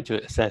what you're trying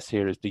to assess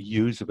here is the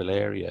usable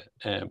area.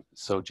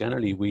 So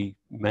generally we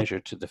measure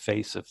to the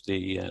face of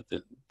the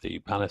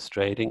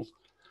balustrading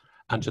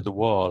and to the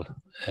wall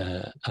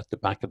at the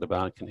back of the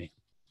balcony.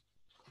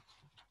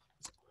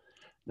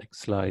 Next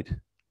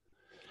slide.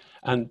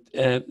 And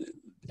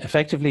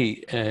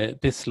effectively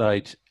this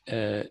slide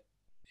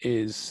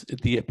is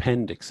the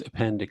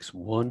appendix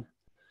 1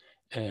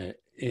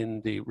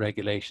 in the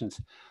regulations.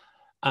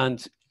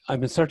 And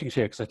I'm inserting it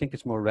here because I think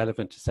it's more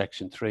relevant to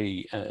section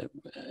 3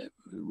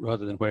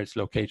 rather than where it's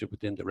located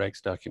within the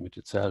regs document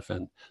itself.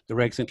 And the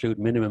regs include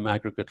minimum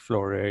aggregate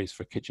floor areas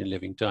for kitchen,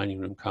 living, dining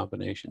room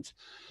combinations,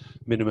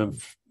 minimum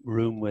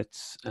room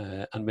widths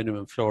and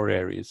minimum floor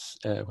areas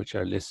which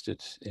are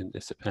listed in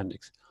this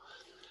appendix.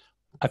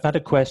 I've had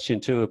a question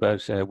too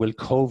about will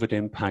COVID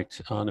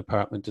impact on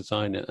apartment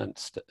design and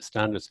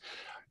standards?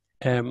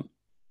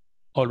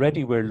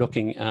 Already we're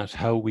looking at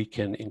how we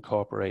can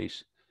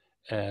incorporate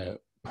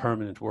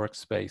permanent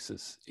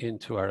workspaces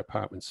into our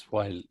apartments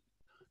while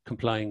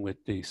complying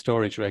with the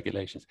storage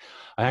regulations.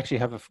 I actually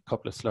have a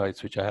couple of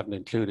slides which I haven't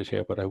included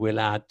here, but I will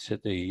add to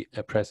the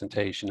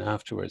presentation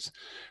afterwards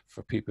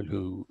for people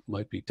who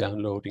might be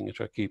downloading it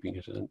or keeping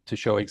it, and to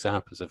show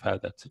examples of how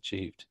that's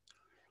achieved.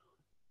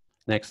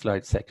 Next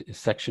slide is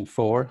section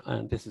 4,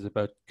 and this is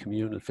about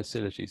communal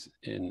facilities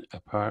in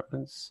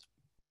apartments.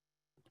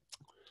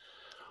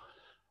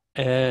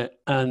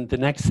 And the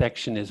next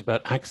section is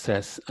about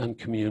access and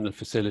communal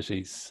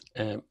facilities.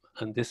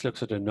 And this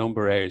looks at a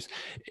number of areas.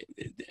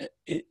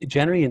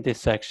 Generally in this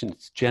section,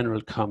 it's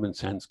general common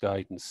sense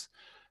guidance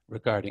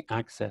regarding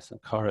access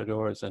and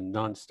corridors and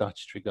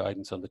non-statutory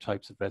guidance on the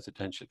types of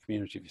residential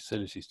community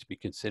facilities to be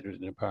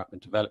considered in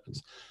apartment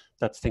developments.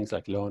 That's things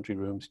like laundry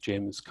rooms,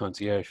 gyms,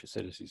 concierge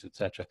facilities,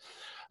 etc.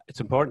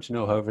 It's important to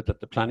know, however, that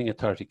the planning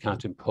authority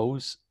can't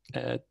impose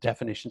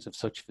definitions of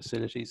such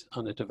facilities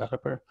on a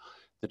developer.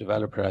 The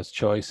developer has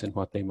choice in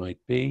what they might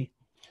be.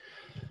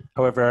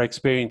 However, our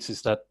experience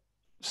is that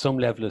some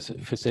level of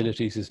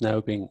facilities is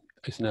now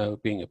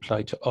being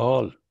applied to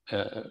all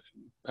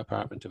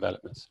apartment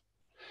developments.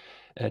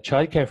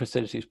 Childcare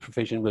facilities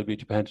provision will be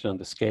dependent on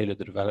the scale of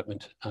the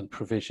development and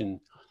provision,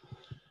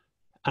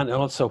 and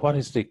also what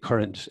is the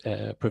current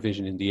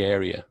provision in the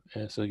area.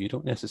 So you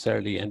don't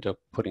necessarily end up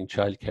putting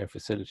childcare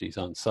facilities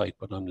on site,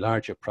 but on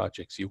larger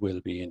projects you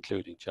will be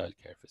including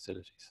childcare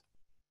facilities.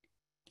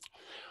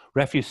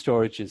 Refuse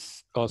storage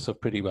is also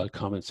pretty well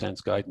common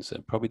sense guidance,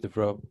 and probably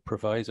the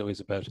proviso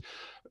is about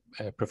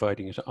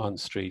providing it on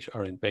street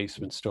or in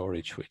basement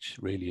storage, which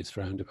really is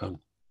frowned upon.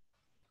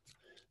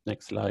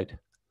 Next slide.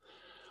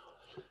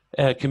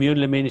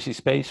 Communal amenity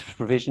space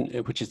provision,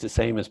 which is the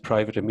same as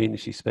private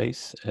amenity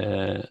space,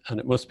 and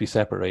it must be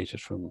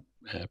separated from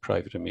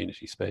private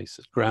amenity space,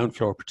 ground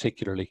floor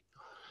particularly.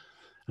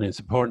 And it's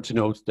important to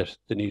note that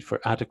the need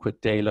for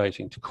adequate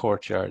daylighting to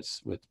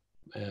courtyards with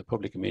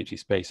public amenity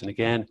space, and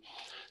again,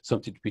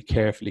 something to be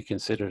carefully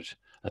considered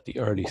at the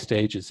early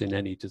stages in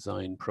any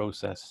design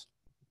process.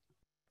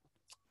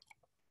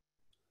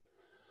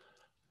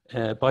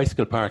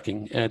 Bicycle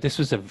parking. This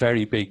was a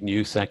very big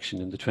new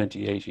section in the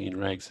 2018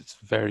 regs. It's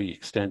very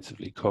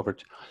extensively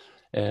covered.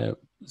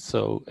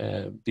 So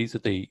these are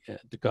the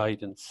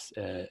guidance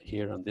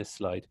here on this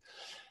slide.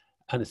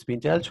 And it's been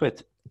dealt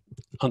with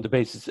on the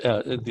basis,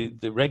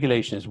 the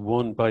regulation is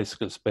 1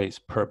 bicycle space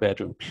per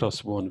bedroom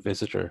plus 1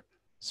 visitor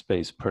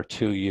space per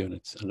 2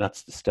 units, and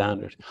that's the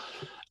standard.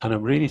 And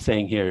I'm really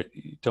saying here,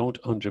 don't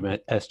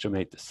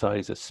underestimate the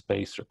size of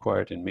space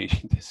required in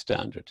meeting this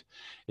standard.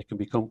 It can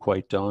become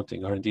quite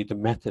daunting, or indeed the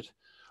method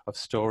of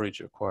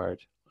storage required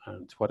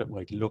and what it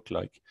might look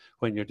like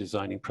when you're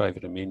designing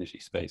private amenity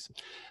space.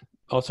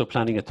 Also,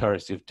 planning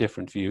authorities have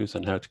different views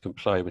on how to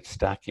comply with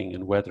stacking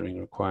and weathering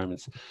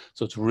requirements.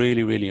 So it's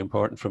really, really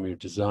important from your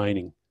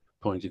designing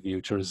point of view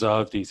to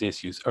resolve these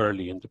issues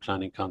early in the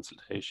planning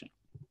consultation.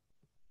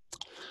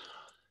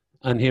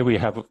 And here we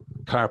have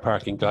car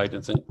parking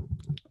guidance.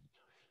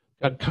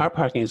 And car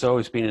parking has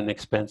always been an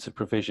expensive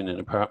provision in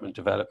apartment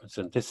developments,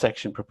 and this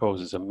section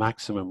proposes a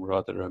maximum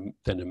rather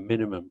than a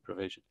minimum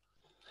provision.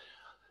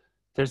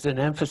 There's an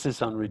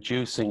emphasis on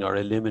reducing or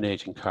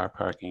eliminating car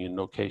parking in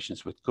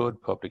locations with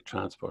good public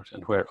transport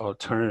and where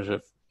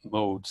alternative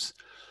modes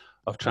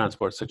of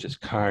transport such as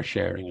car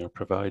sharing are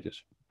provided.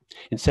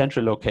 In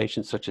central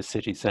locations such as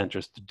city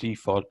centres, the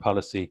default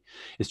policy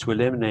is to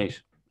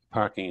eliminate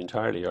parking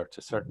entirely or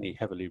to certainly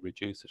heavily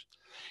reduce it.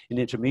 In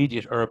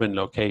intermediate urban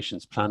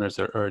locations, planners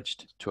are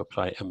urged to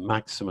apply a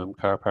maximum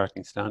car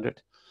parking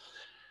standard,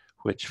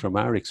 which from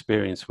our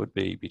experience would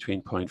be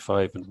between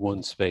 0.5 and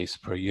 1 space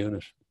per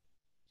unit.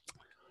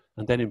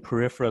 And then in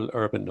peripheral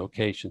urban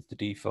locations, the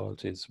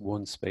default is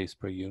 1 space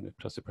per unit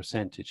plus a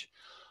percentage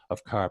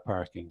of car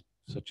parking,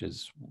 such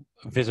as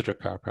visitor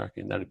car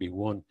parking, that would be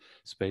 1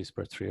 space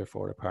per 3 or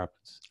 4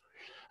 apartments.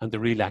 And the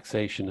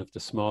relaxation of the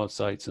small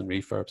sites and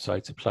refurb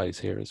sites applies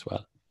here as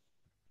well.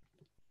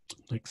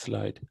 Next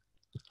slide.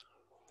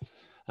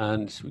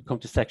 And we come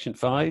to section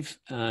 5,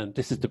 and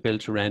this is the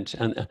build to rent.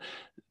 And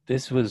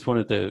this was one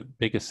of the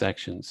biggest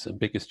sections and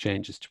biggest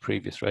changes to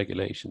previous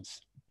regulations.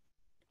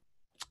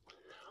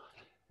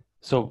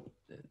 So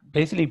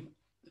basically,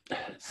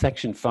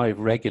 Section 5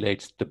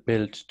 regulates the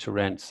build to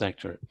rent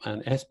sector,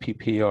 and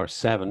SPPR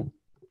 7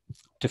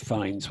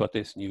 defines what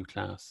this new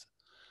class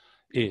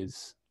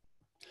is.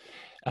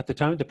 At the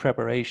time of the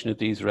preparation of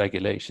these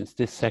regulations,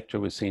 this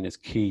sector was seen as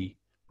key,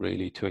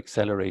 really, to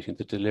accelerating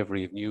the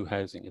delivery of new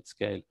housing at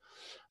scale.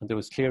 And there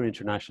was clear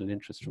international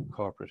interest from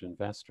corporate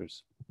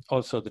investors.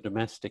 Also, the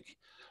domestic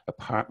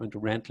apartment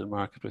rental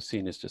market was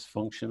seen as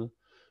dysfunctional,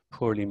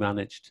 poorly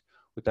managed,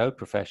 without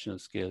professional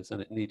skills,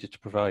 and we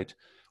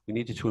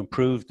needed to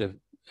improve the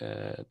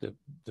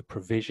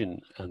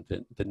provision and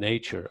the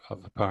nature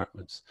of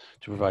apartments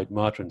to provide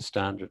modern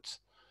standards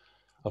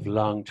of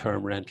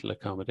long-term rental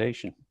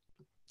accommodation.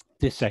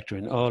 This sector,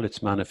 in all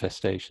its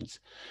manifestations,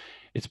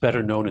 it's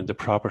better known in the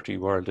property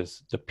world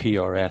as the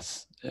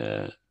PRS,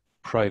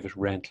 private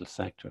rental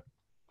sector.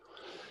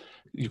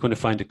 You're going to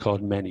find it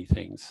called many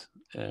things.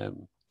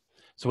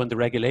 So when the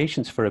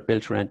regulations for a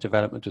build-to-rent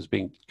development was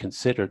being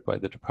considered by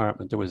the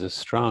department, there was a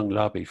strong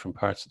lobby from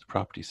parts of the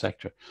property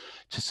sector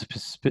to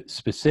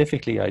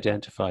specifically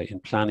identify in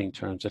planning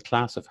terms a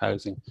class of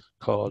housing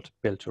called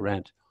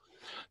build-to-rent.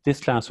 This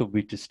class will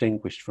be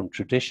distinguished from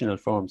traditional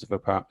forms of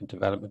apartment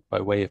development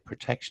by way of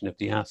protection of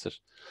the asset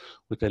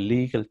with a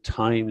legal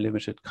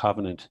time-limited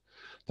covenant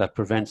that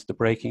prevents the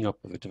breaking up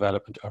of a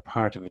development or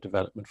part of a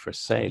development for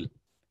sale.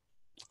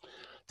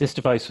 This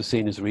device was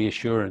seen as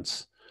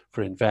reassurance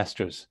for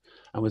investors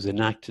and was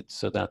enacted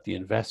so that the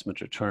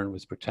investment return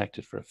was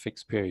protected for a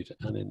fixed period,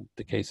 and in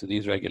the case of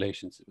these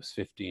regulations it was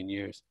 15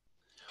 years.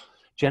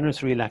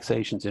 Generous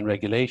relaxations in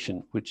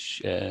regulation,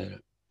 which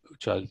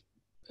I'll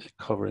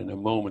cover in a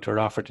moment, are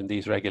offered in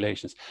these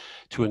regulations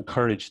to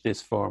encourage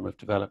this form of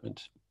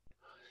development.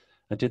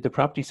 And did the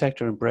property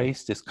sector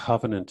embrace this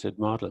covenanted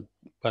model?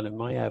 Well, in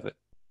my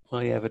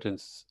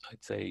evidence,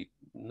 I'd say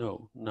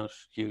no, not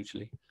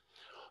hugely.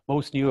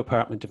 Most new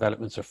apartment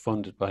developments are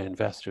funded by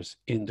investors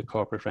in the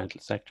corporate rental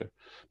sector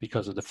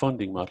because of the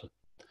funding model.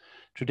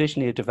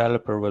 Traditionally, a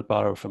developer will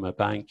borrow from a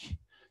bank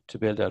to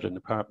build out an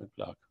apartment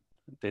block.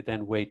 They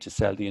then wait to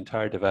sell the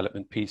entire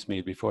development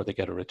piecemeal before they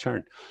get a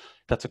return.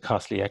 That's a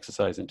costly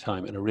exercise in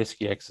time and a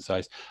risky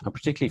exercise, and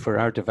particularly for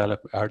our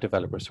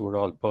developers who were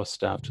all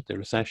bust after the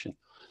recession.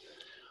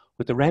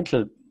 With the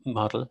rental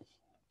model,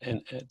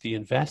 the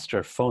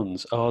investor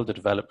funds all the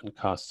development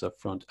costs up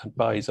front and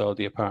buys all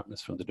the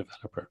apartments from the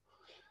developer.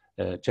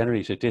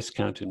 Generally at a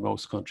discount in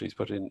most countries,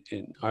 but in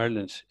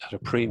Ireland at a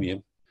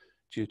premium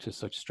due to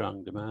such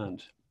strong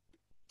demand.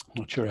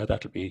 I'm not sure how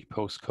that'll be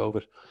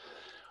post-COVID.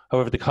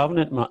 However, the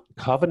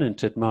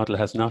covenanted model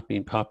has not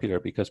been popular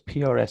because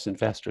PRS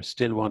investors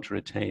still want to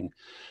retain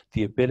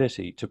the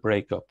ability to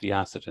break up the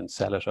asset and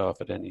sell it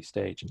off at any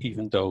stage,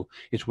 even though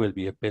it will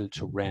be a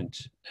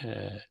build-to-rent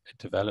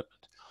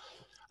development.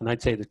 And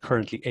I'd say that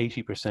currently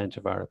 80%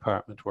 of our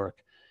apartment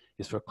work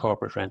is for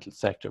corporate rental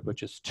sector, but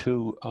just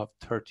 2 of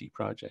 30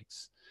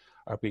 projects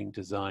are being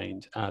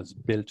designed as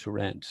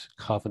build-to-rent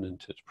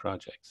covenanted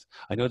projects.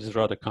 I know this is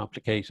rather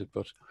complicated,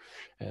 but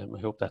I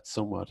hope that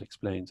somewhat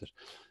explains it.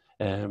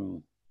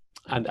 And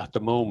at the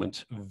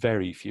moment,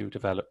 very few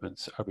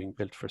developments are being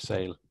built for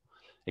sale,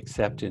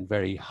 except in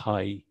very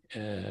high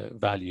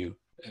value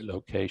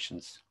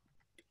locations.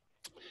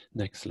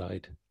 Next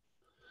slide.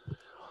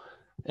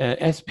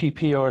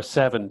 SPPR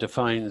 7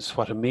 defines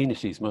what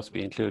amenities must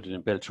be included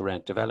in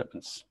build-to-rent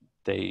developments.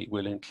 They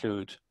will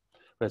include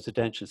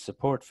residential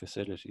support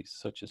facilities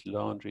such as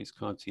laundries,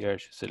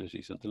 concierge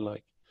facilities and the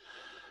like.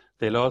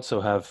 They'll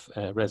also have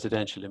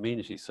residential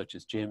amenities such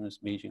as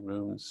gyms, meeting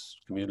rooms,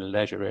 communal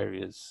leisure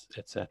areas,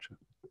 etc.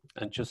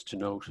 And just to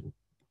note,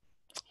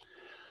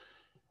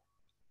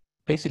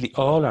 basically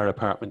all our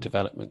apartment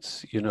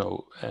developments, you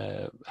know,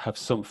 have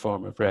some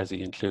form of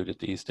resi included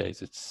these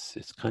days.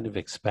 It's kind of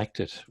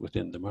expected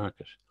within the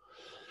market.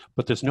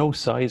 But there's no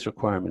size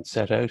requirement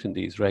set out in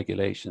these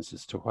regulations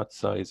as to what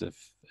size of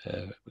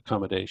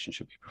accommodation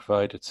should be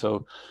provided.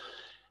 So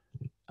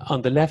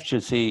on the left,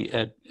 you'll see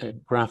a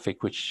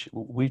graphic which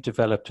we've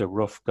developed a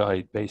rough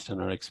guide based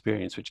on our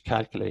experience, which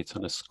calculates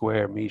on a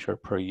square meter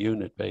per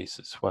unit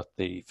basis what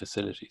the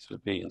facilities will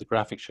be. And the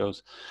graphic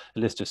shows a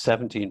list of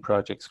 17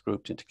 projects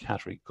grouped into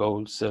category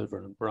gold,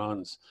 silver and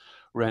bronze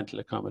rental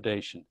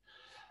accommodation,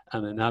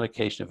 and an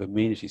allocation of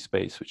amenity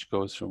space which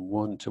goes from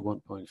 1 to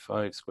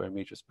 1.5 square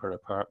meters per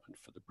apartment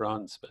for the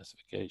bronze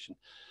specification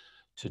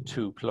to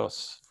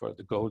 2+ for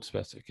the gold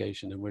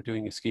specification. And we're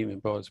doing a scheme in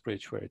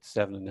Ballsbridge where it's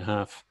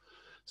 7.5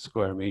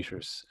 square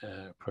meters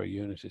per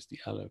unit is the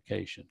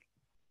allocation.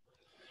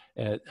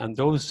 And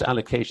those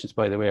allocations,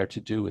 by the way, are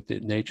to do with the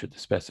nature of the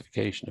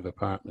specification of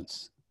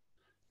apartments.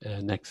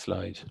 Next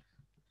slide.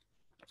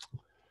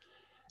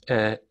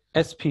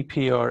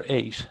 SPPR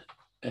 8,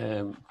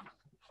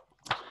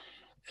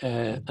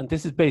 and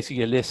this is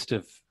basically a list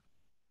of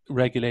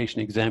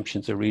regulation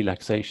exemptions or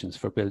relaxations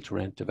for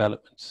build-to-rent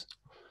developments.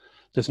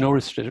 There's no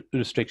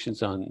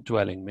restrictions on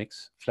dwelling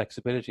mix,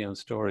 flexibility on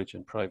storage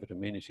and private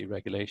amenity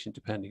regulation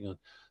depending on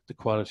the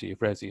quality of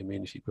resi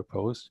amenity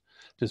proposed.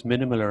 There's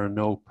minimal or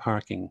no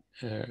parking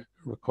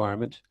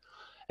requirement,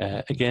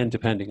 again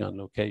depending on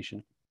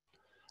location.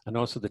 And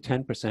also the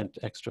 10%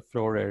 extra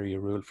floor area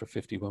rule for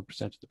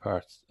 51% of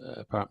the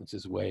apartments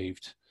is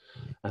waived,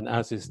 and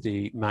as is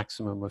the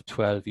maximum of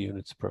 12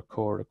 units per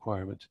core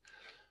requirement.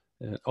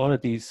 All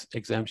of these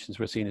exemptions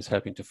were seen as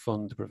helping to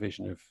fund the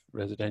provision of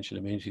residential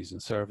amenities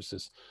and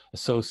services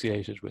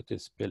associated with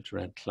this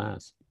build-to-rent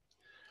class.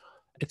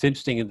 It's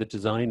interesting in the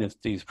design of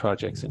these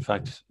projects, in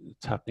fact,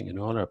 it's happening in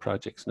all our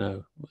projects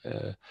now,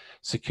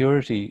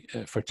 security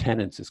for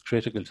tenants is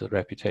critical to the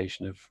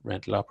reputation of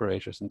rental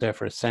operators, and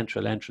therefore a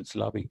central entrance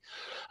lobby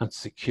and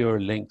secure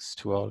links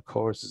to all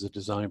cores is a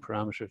design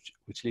parameter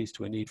which leads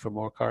to a need for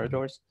more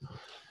corridors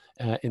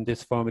in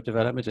this form of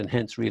development, and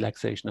hence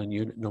relaxation on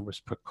unit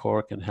numbers per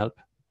core can help.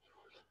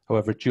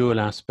 However, dual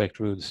aspect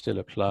rules still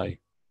apply.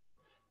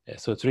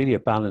 So it's really a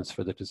balance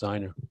for the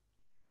designer.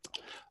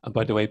 And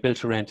by the way, build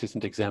to rent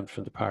isn't exempt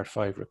from the Part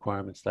 5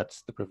 requirements.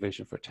 That's the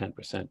provision for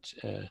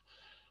 10%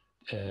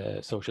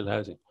 social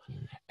housing.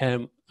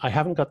 I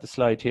haven't got the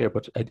slide here,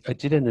 but I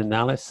did an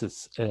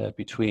analysis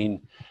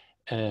between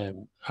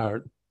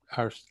our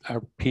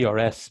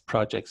PRS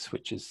projects,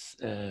 which is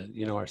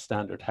you know, our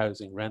standard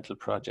housing rental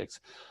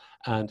projects,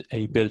 and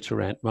a build to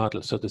rent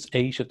model. So there's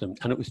 8 of them,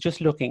 and it was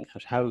just looking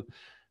at how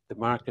the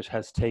market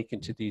has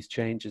taken to these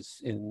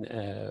changes in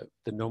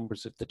the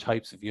numbers of the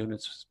types of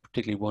units,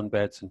 particularly one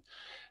beds and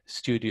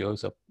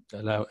studios,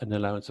 an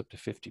allowance up to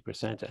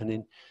 50%.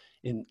 And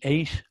in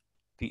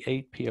the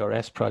 8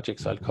 PRS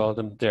projects, I'll call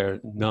them, they're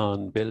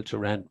non-build to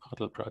rent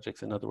model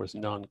projects, in other words,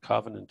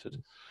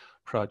 non-covenanted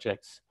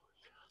projects.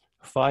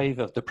 5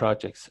 of the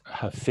projects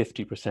have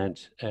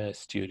 50%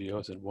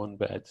 studios and one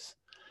beds,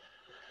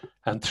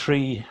 and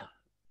 3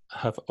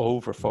 have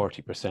over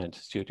 40%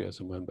 studios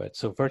and one bed.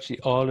 So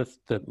virtually all of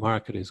the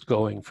market is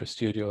going for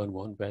studio and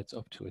one beds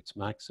up to its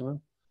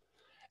maximum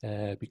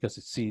because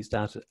it sees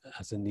that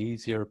as an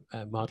easier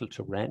model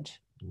to rent.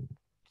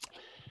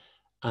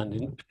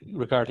 And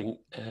regarding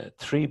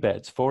 3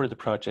 beds, 4 of the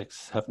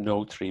projects have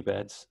no 3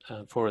 beds,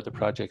 and 4 of the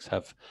projects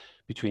have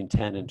between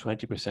 10 and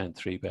 20%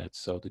 3 beds.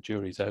 So the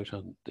jury's out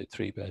on the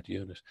 3-bed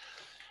unit.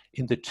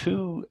 In the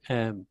 2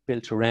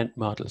 build to rent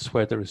models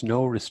where there is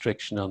no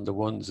restriction on the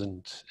ones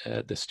and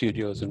the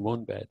studios and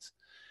one beds,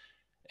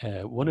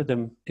 one of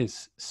them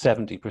is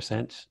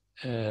 70%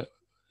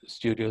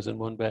 studios and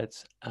one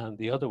beds, and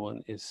the other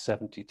one is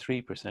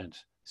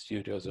 73%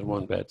 studios and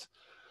one beds.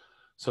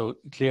 So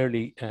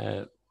clearly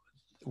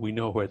we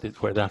know where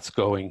that's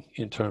going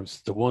in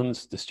terms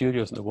of the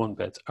studios and the one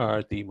beds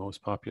are the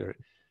most popular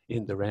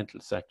in the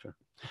rental sector.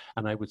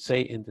 And I would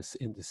say in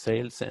the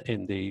sales,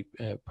 in the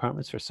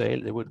apartments for sale,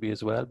 they would be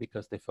as well,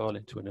 because they fall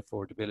into an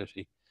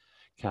affordability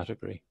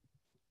category.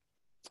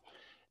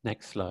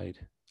 Next slide.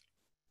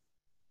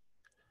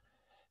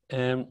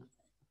 And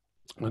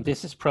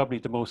this is probably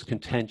the most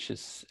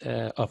contentious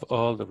of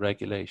all the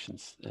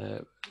regulations,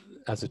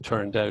 as it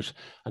turned out,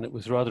 and it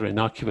was rather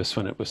innocuous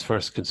when it was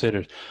first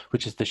considered,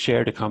 which is the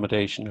shared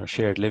accommodation or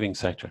shared living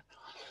sector.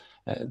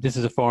 This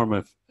is a form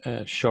of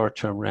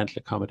short-term rental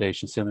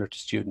accommodation similar to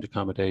student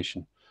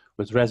accommodation,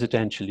 with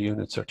residential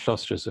units or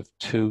clusters of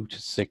 2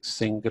 to 6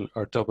 single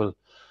or double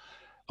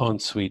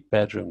ensuite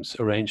bedrooms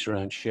arranged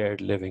around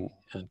shared living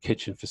and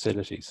kitchen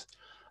facilities,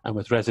 and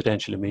with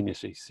residential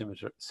amenities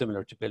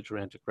similar to build to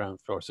rent at ground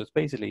floor. So it's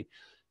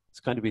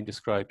kind of been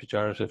described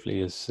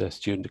pejoratively as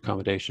student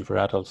accommodation for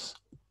adults.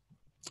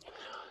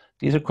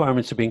 These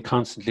requirements are being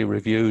constantly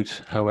reviewed,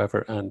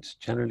 however, and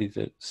generally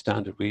the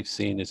standard we've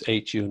seen is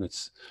 8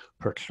 units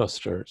per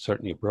cluster,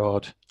 certainly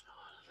abroad.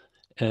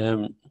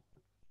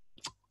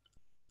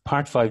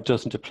 Part 5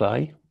 doesn't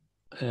apply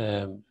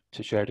to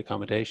shared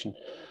accommodation,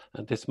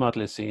 and this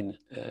model is seen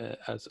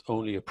as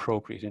only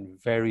appropriate in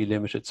very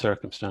limited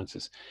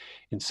circumstances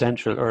in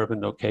central urban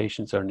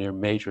locations or near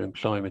major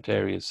employment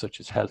areas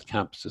such as health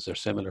campuses or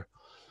similar.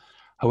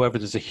 However,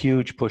 there's a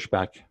huge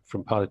pushback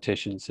from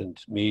politicians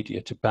and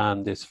media to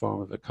ban this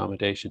form of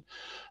accommodation,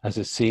 as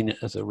it's seen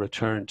as a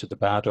return to the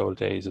bad old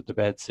days of the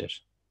bedsit.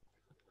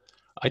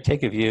 I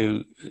take a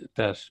view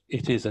that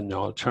it is an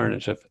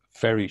alternative,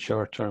 very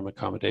short-term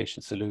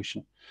accommodation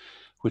solution,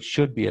 which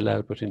should be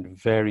allowed, but in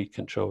very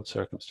controlled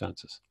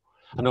circumstances.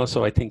 And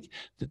also, I think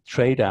the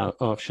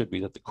trade-off should be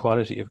that the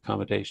quality of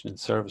accommodation and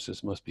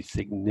services must be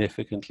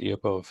significantly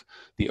above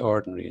the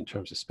ordinary in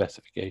terms of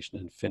specification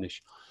and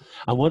finish.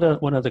 And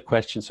one other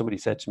question, somebody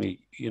said to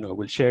me, you know,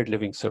 will shared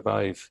living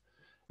survive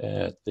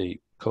the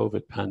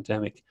COVID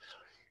pandemic?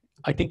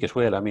 I think it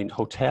will. I mean,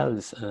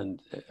 hotels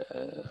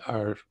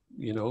are,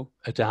 you know,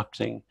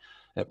 adapting.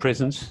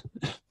 Prisons,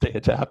 they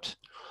adapt.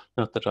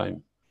 Not that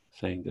I'm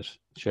saying that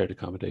shared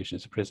accommodation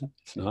is a prison,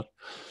 it's not.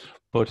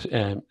 But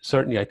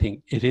certainly I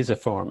think it is a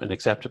form, an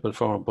acceptable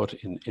form, but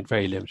in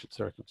very limited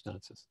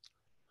circumstances.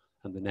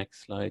 And the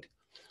next slide.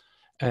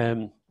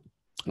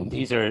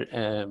 These are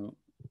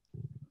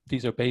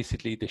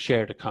basically the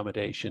shared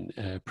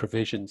accommodation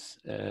provisions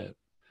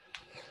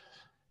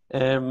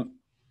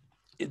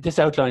This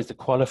outlines the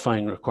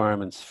qualifying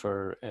requirements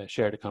for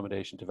shared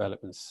accommodation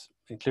developments,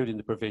 including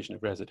the provision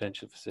of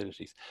residential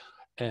facilities,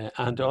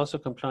 and also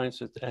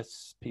compliance with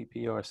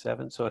SPPR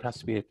 7. So it has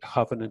to be a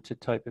covenanted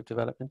type of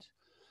development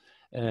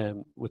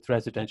with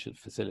residential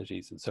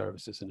facilities and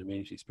services and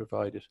amenities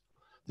provided.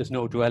 There's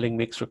no dwelling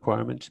mix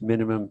requirement,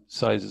 minimum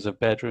sizes of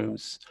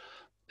bedrooms.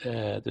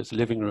 There's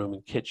living room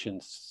and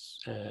kitchens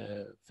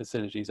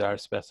facilities are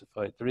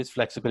specified. There is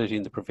flexibility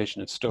in the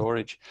provision of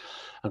storage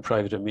and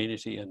private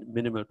amenity, and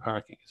minimal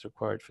parking is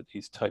required for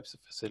these types of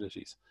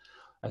facilities,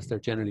 as they're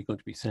generally going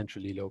to be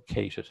centrally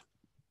located.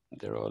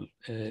 They're all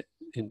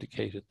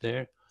indicated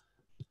there.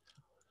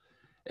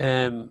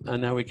 And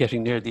now we're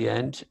getting near the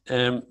end.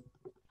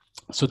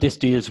 So this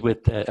deals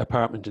with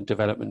apartment and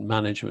development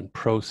management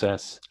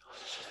process.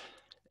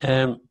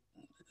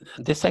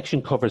 This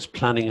section covers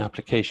planning,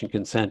 application,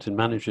 consent, and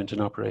management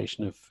and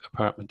operation of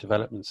apartment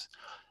developments.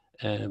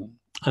 And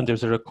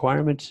there's a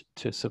requirement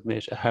to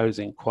submit a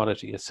housing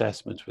quality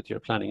assessment with your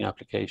planning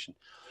application,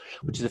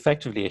 which is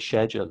effectively a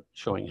schedule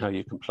showing how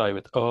you comply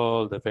with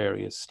all the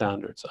various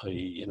standards,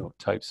 i.e.,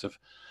 types of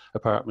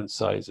apartment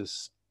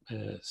sizes,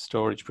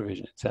 storage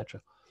provision,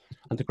 etc.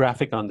 And the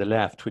graphic on the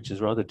left, which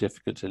is rather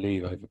difficult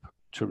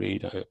to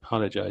read, I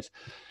apologize.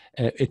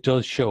 It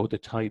does show the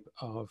type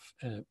of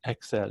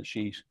Excel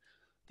sheet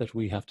that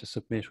we have to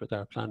submit with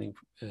our planning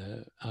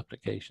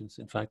applications.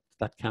 In fact,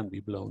 that can be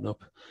blown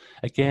up.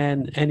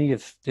 Again, any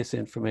of this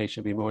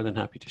information I'd be more than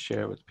happy to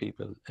share with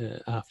people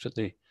after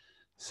the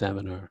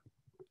seminar.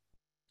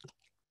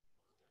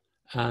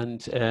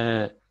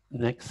 And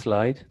next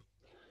slide.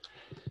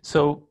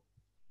 So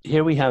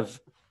here we have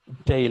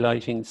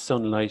daylighting,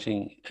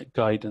 sunlighting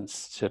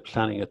guidance to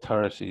planning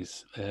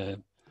authorities,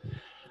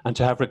 and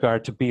to have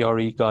regard to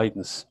BRE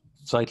guidance,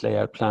 site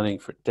layout planning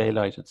for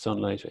daylight and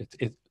sunlight,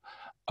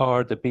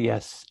 or the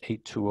BS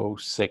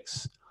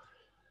 8206.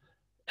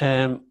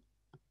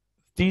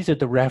 These are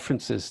the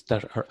references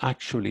that are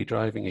actually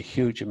driving a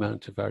huge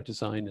amount of our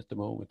design at the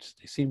moment.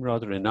 They seem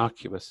rather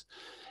innocuous,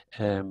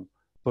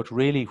 but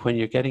really when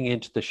you're getting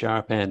into the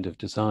sharp end of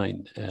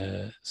design,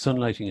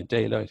 sunlighting and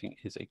daylighting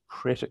is a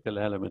critical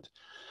element,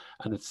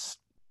 and it's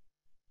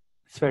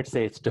fair to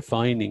say it's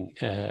defining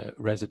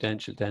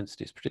residential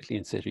densities, particularly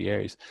in city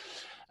areas.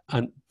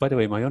 And by the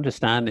way, my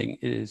understanding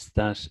is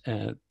that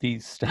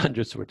these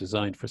standards were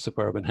designed for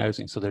suburban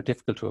housing, so they're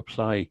difficult to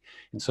apply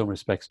in some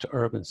respects to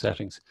urban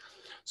settings.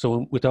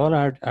 So with all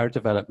our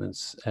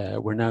developments,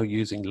 we're now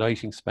using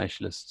lighting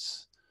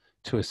specialists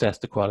to assess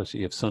the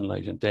quality of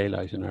sunlight and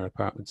daylight in our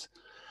apartments.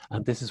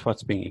 And this is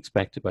what's being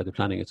expected by the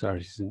planning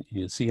authorities. And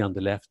you'll see on the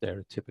left there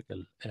a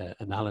typical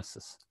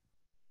analysis.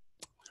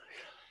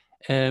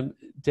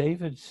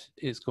 David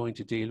is going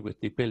to deal with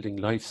the building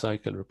life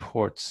cycle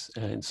reports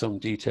in some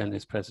detail in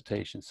his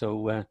presentation.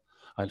 So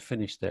I'll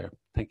finish there.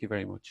 Thank you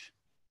very much.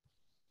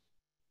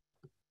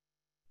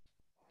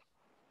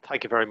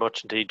 Thank you very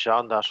much indeed,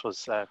 John. That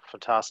was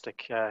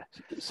fantastic.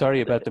 Sorry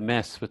about the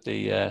mess with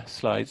the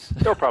slides.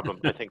 No problem.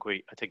 I think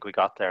we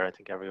got there. I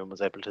think everyone was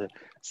able to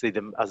see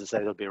them. As I say,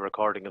 there'll be a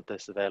recording of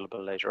this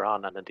available later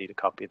on, and indeed a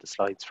copy of the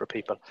slides for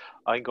people.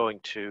 I'm going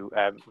to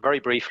very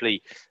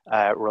briefly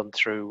run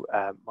through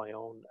my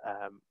own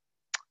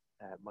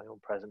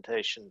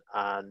presentation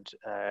and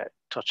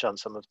touch on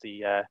some of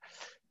the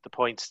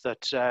points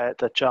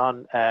that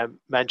John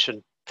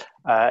mentioned.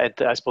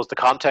 I suppose the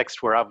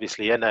context, we're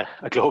obviously in a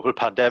global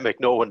pandemic,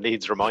 no one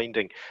needs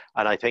reminding.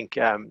 And I think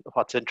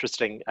what's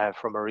interesting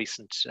from a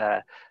recent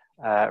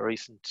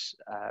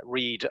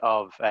read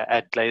of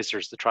Ed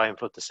Glazer's The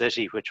Triumph of the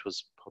City, which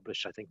was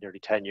published, I think, nearly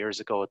 10 years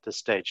ago at this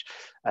stage.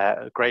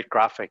 A great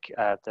graphic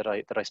that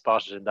I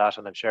spotted in that,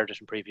 and I've shared it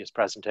in previous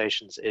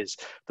presentations, is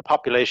the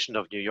population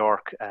of New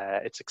York,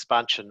 its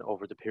expansion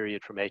over the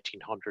period from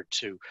 1800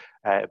 to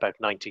about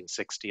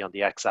 1960 on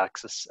the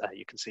x-axis.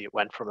 You can see it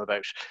went from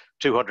about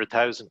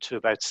 200,000 to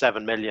about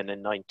 7 million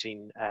in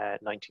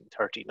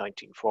 1930,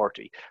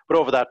 1940. But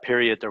over that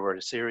period, there were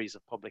a series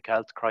of public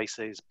health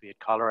crises, be it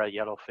cholera,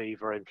 yellow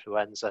fever,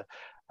 influenza,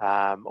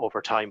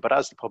 over time. But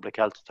as the public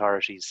health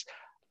authorities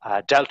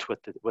dealt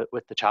with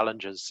the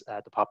challenges,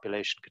 the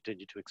population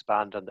continued to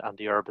expand, and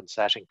the urban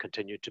setting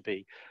continued to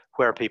be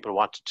where people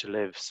wanted to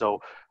live. So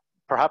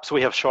perhaps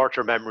we have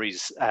shorter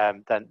memories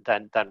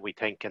than we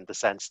think, in the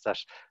sense that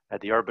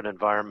the urban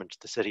environment,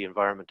 the city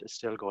environment, is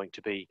still going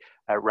to be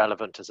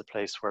relevant as a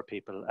place where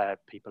people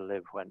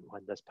live when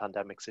this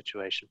pandemic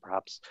situation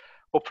perhaps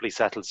hopefully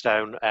settles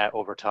down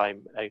over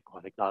time,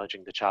 while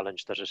acknowledging the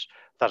challenge that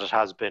it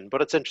has been.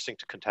 But it's interesting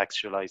to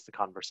contextualize the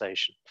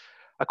conversation.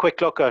 A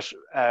quick look at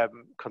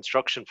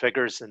construction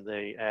figures in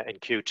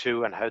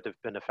Q2 and how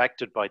they've been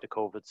affected by the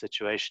COVID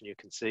situation. You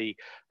can see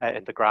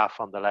in the graph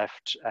on the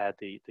left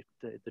the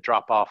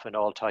drop off in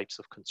all types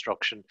of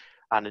construction,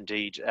 and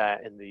indeed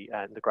in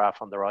the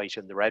graph on the right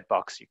in the red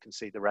box, you can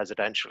see the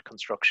residential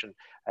construction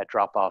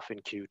drop off in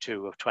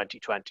Q2 of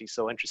 2020.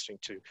 So interesting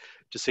to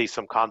see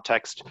some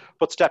context.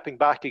 But stepping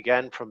back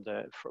again from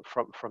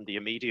the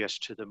immediate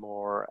to the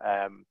more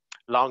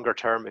longer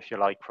term, if you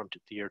like, from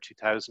the year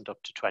 2000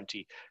 up to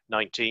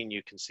 2019,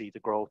 you can see the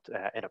growth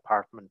in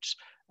apartment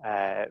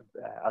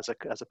as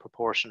a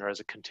proportion or as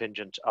a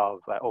contingent of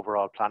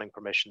overall planning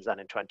permissions. And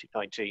in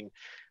 2019,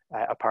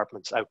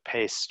 apartments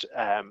outpaced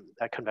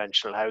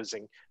conventional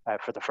housing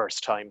for the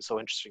first time. So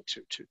interesting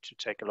to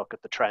take a look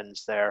at the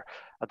trends there.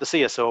 The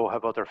CSO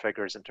have other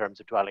figures in terms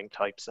of dwelling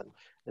types, and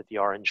the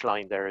orange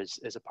line there is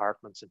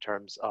apartments in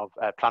terms of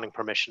planning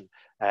permission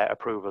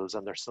approvals,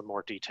 and there's some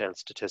more detailed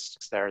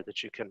statistics there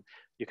that you can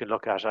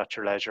look at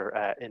your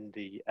leisure in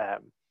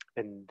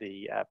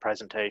the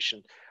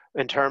presentation.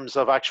 In terms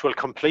of actual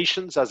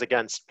completions as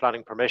against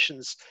planning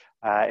permissions,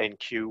 in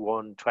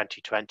Q1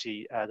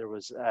 2020, there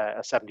was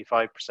a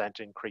 75%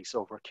 increase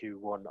over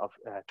Q1 of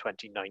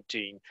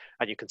 2019,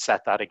 and you can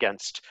set that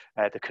against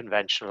the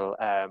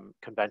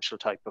conventional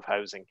type of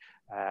housing.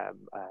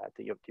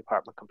 The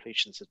apartment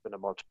completions has been a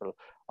multiple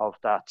of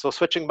that. So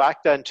switching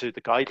back then to the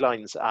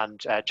guidelines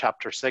and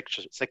chapter 6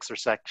 or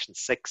section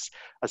 6,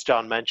 as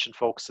John mentioned,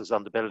 focuses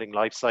on the building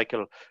life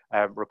cycle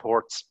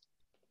reports.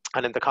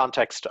 And in the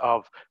context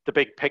of the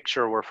big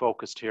picture, we're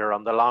focused here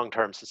on the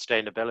long-term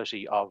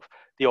sustainability of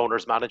the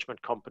owner's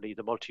management company,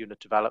 the multi-unit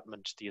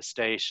development, the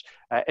estate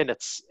in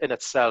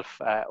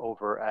itself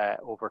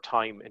over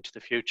time into the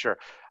future.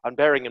 And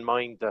bearing in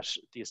mind that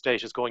the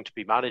estate is going to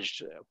be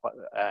managed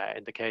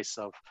in the case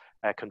of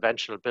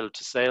conventional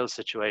build-to-sale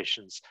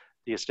situations,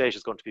 the estate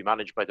is going to be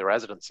managed by the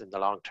residents in the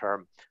long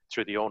term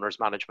through the owner's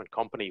management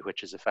company,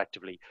 which is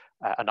effectively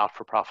a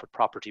not-for-profit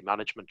property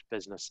management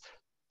business.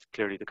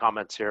 Clearly, the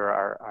comments here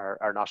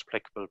are not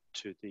applicable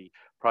to the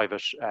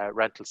private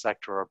rental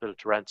sector or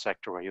build-to-rent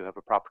sector, where you have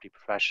a property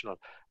professional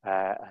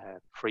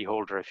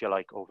freeholder, if you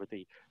like, over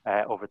the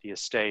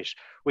estate.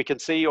 We can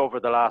see over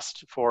the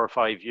last 4 or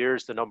 5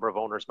 years the number of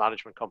owners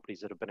management companies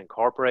that have been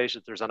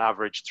incorporated. There's an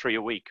average 3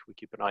 a week. We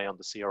keep an eye on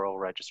the CRO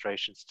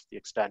registrations to the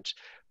extent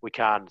we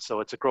can. So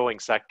it's a growing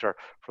sector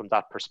from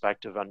that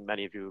perspective, and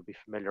many of you will be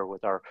familiar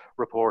with our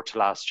report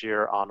last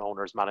year on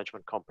owners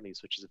management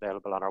companies, which is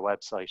available on our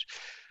website.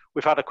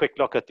 We've had a quick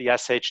look at the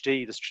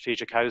SHD, the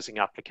strategic housing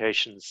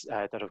applications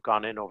that have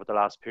gone in over the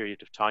last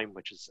period of time,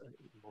 which is,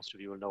 most of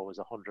you will know, is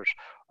 100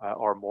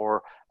 or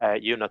more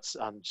units,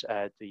 and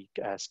the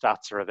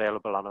stats are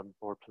available on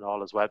Bord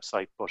Pleanála's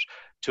website. But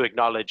to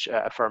acknowledge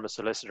a firm of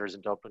solicitors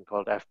in Dublin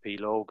called FP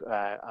Logue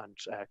and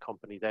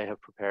company, they have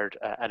prepared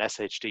an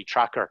SHD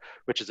tracker,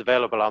 which is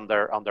available on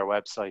their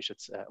website.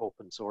 It's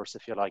open source,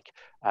 if you like,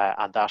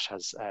 and that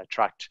has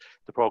tracked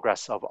the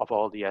progress of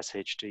all the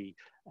SHD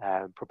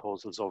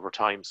proposals over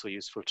time, so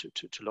useful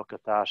to look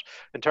at that.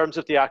 In terms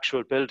of the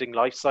actual building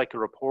life cycle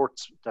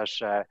reports that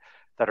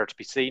are to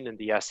be seen in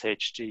the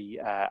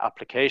SHD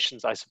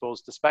applications, I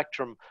suppose the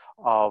spectrum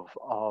of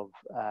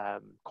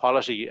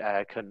quality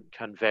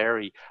can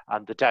vary,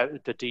 and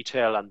the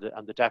detail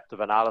and the depth of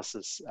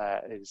analysis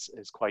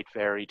is quite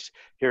varied.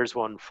 Here's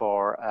one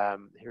for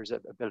here's a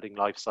building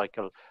life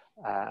cycle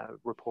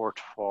report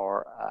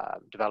for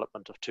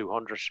development of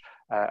 200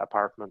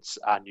 apartments,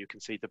 and you can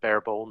see the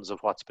bare bones of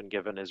what's been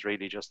given is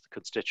really just the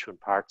constituent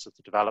parts of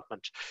the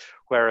development,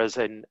 whereas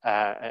in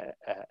a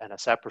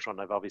separate one,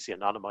 I've obviously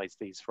anonymized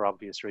these for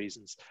obvious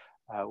reasons,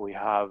 we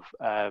have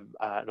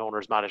an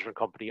owner's management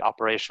company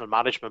operational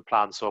management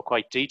plan, so a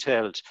quite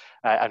detailed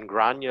and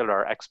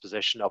granular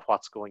exposition of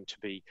what's going to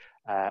be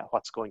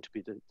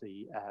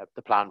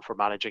the plan for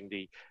managing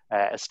the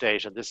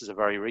estate. And this is a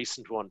very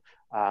recent one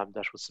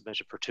that was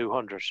submitted for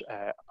 200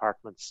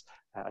 apartments,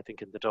 I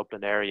think in the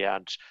Dublin area,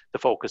 and the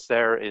focus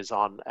there is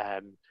on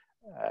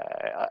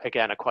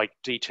again, a quite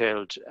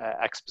detailed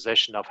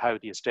exposition of how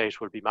the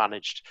estate will be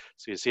managed.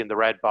 So you see in the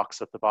red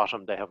box at the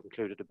bottom, they have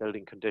included a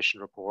building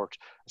condition report,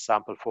 a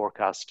sample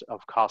forecast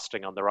of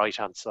costing. On the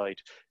right-hand side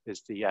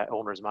is the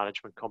owner's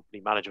management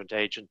company, management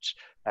agent,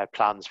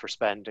 plans for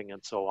spending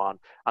and so on.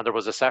 And there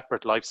was a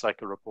separate life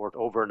cycle report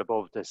over and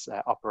above this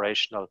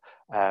operational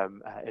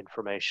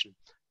information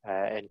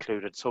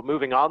included. So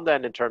moving on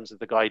then in terms of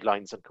the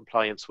guidelines and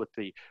compliance with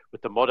the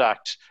MUD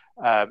Act,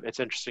 it's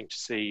interesting to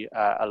see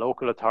a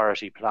local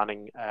authority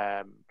planning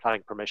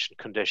permission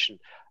condition.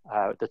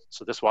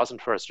 So this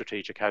wasn't for a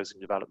strategic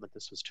housing development.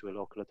 This was to a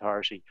local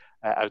authority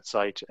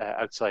outside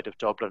of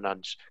Dublin,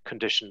 and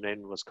condition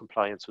in was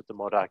compliance with the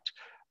MUD Act.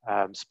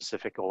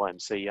 Specific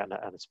OMC and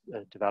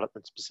a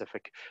development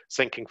specific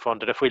sinking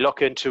fund. And if we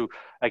look into,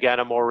 again,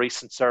 a more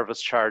recent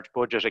service charge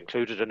budget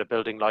included in a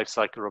building life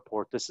cycle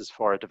report, this is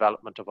for a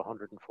development of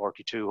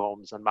 142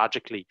 homes, and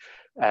magically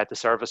the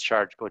service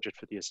charge budget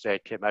for the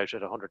estate came out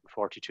at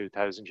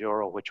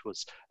 €142,000, which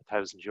was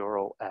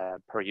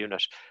 €1,000 per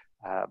unit.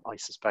 I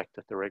suspect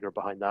that the rigor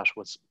behind that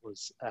was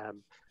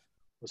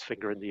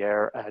finger in the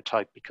air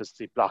type, because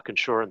the block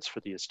insurance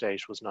for the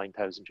estate was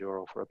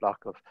 €9,000 for a block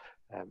of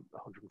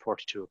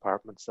 142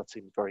 apartments. That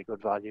seems very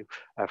good value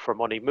for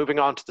money. Moving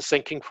on to the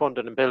sinking fund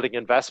and building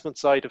investment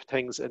side of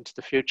things into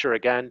the future,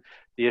 again,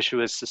 the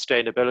issue is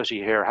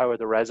sustainability here. How are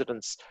the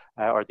residents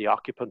or the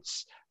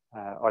occupants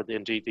or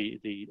indeed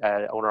the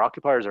owner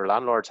occupiers or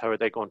landlords, how are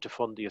they going to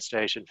fund the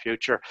estate in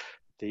future?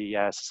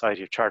 the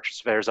Society of Chartered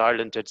Surveyors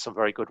Ireland did some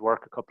very good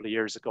work a couple of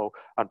years ago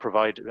and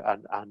provided,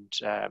 and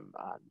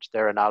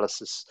their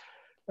analysis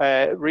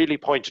really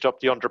pointed up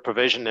the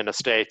under-provision in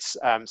estates.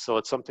 So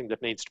it's something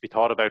that needs to be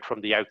thought about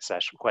from the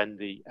outset when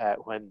the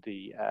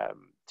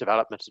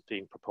development is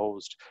being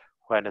proposed,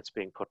 when it's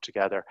being put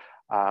together.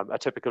 A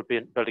typical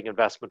building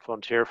investment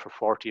fund here for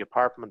 40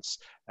 apartments,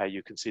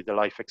 you can see the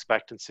life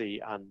expectancy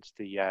and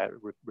the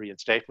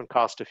reinstatement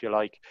cost, if you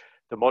like.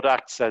 The MUD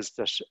Act says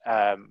that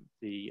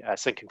the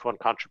sinking fund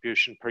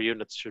contribution per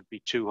unit should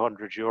be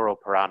 €200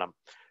 per annum.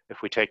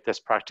 If we take this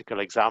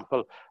practical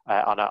example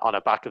on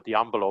a back of the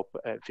envelope,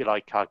 if you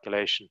like,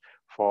 calculation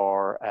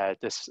for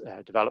this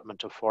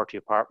development of 40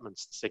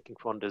 apartments, the sinking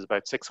fund is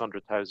about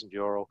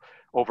 €600,000.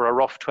 Over a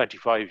rough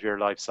 25-year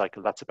life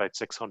cycle, that's about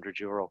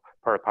 €600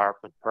 per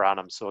apartment per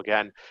annum. So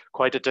again,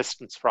 quite a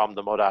distance from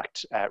the MUD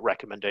Act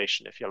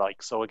recommendation, if you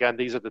like. So again,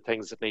 these are the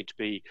things that need to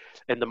be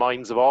in the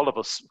minds of all of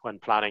us when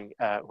planning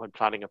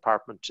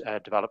apartment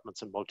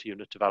developments and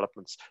multi-unit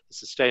developments, the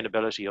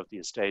sustainability of the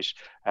estate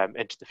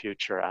into the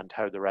future and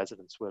how the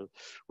residents will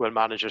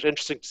manage it.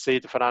 Interesting to see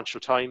the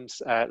Financial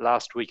Times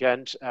last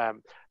weekend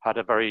had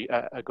a very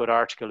good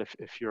article.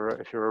 If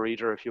you're a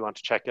reader, if you want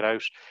to check it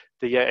out,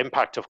 the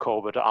impact of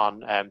COVID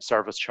on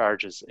service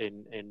charges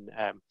in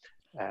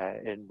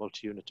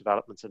multi-unit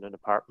developments and in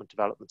apartment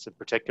developments in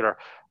particular.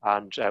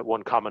 And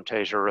one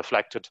commentator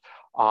reflected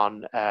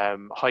on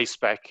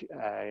high-spec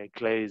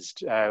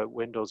glazed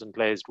windows and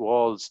glazed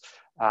walls,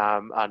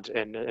 and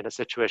in a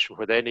situation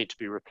where they need to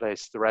be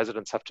replaced, the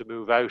residents have to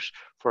move out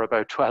for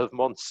about 12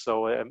 months.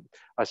 So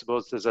I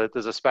suppose there's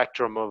a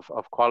spectrum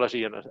of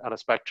quality and a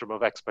spectrum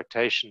of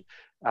expectation.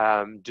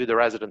 Do the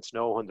residents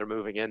know when they're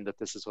moving in that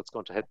this is what's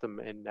going to hit them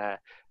in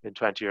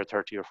 20 or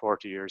 30 or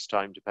 40 years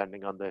time,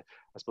 depending on the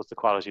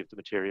quality of the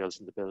materials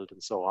in the build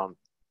and so on.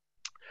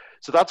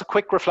 So that's a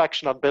quick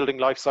reflection on building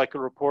life cycle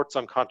reports.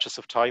 I'm conscious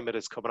of time. It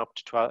is coming up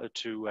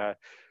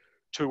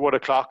to 1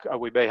 o'clock.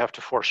 We may have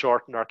to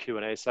foreshorten our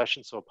Q&A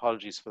session, so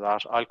apologies for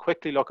that. I'll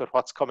quickly look at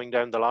what's coming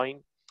down the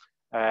line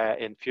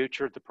in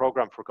future. The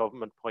programme for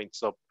government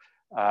points up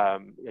a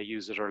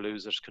use it or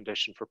lose it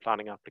condition for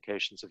planning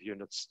applications of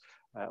units,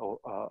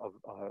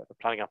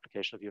 planning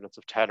application of units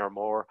of 10 or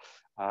more,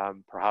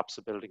 perhaps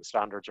a building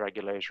standards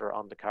regulator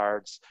on the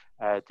cards.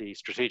 The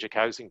strategic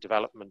housing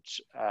development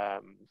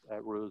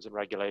rules and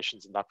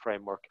regulations in that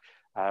framework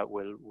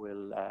will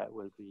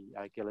be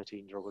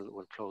guillotined or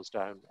will close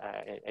down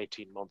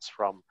 18 months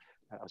from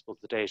I suppose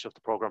the date of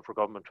the programme for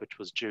government, which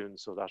was June,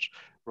 so that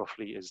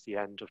roughly is the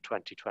end of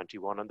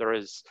 2021. And there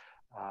is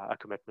a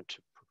commitment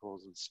to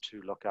proposals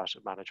to look at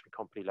management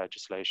company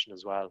legislation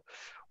as well.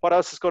 What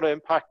else is going to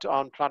impact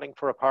on planning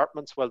for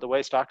apartments? Well, the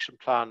Waste Action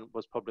Plan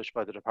was published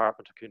by the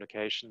Department of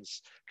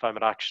Communications,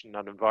 Climate Action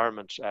and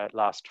Environment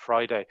last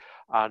Friday,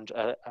 and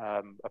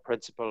a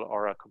principle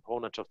or a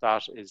component of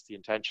that is the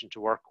intention to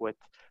work with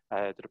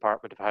the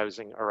Department of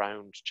Housing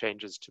around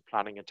changes to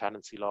planning and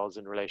tenancy laws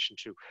in relation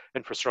to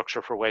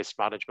infrastructure for waste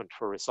management,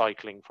 for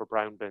recycling, for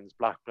brown bins,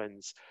 black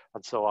bins,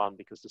 and so on,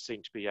 because there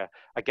seemed to be a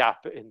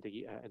gap in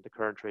the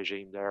current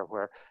regime there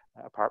where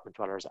apartment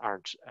dwellers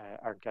aren't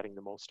getting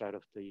the most out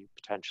of the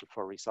potential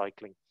for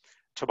recycling.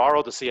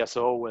 Tomorrow, the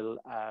CSO will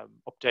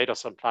update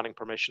us on planning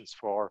permissions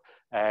for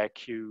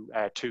Q2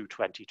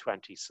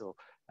 2020, so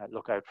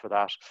look out for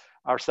that.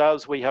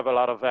 Ourselves, we have a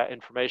lot of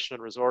information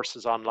and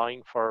resources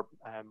online for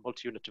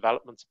multi-unit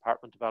developments,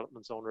 apartment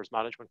developments, owners,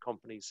 management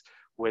companies.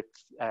 With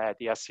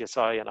the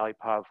SCSI and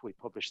IPAV, we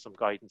published some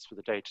guidance for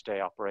the day-to-day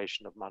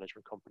operation of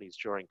management companies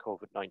during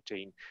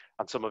COVID-19.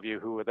 And some of you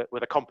who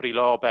with a company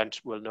law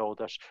bent will know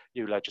that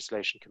new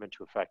legislation came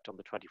into effect on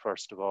the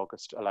 21st of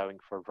August, allowing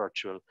for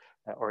virtual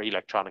or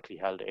electronically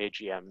held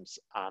AGMs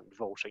and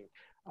voting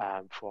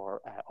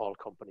for all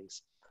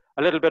companies.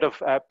 A little bit of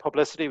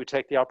publicity. We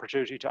take the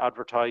opportunity to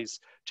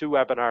advertise 2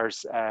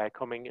 webinars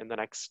coming in the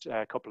next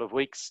couple of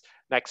weeks.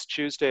 Next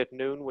Tuesday at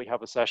noon, we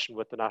have a session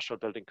with the National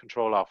Building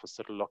Control Office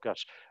that will look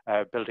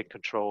at building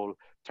control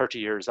 30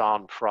 years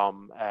on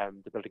from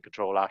the Building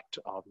Control Act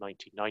of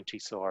 1990.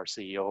 So our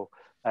CEO,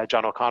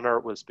 John O'Connor,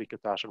 will speak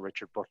at that, and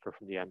Richard Butler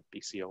from the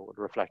NBCO will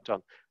reflect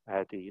on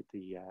the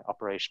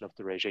operation of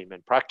the regime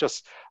in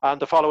practice.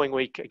 And the following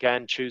week,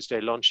 again, Tuesday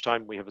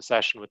lunchtime, we have a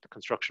session with the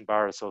Construction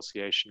Bar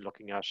Association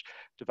looking at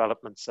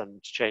developments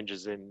and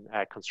changes in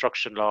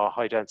construction law,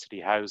 high density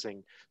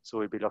housing. So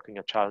we'll be looking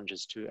at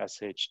challenges to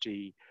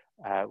SHD.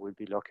 We'll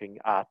be looking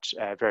at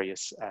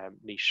various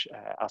niche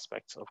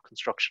aspects of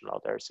construction law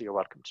there, so you're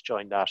welcome to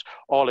join that.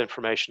 All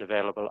information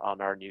available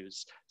on our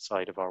news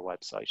side of our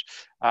website.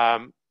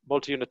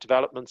 Multi-unit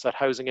developments at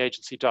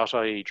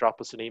housingagency.ie.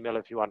 Drop us an email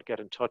if you want to get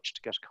in touch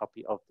to get a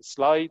copy of the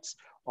slides,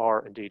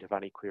 or indeed have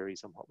any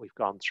queries on what we've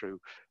gone through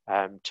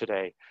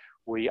today.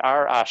 We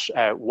are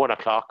at 1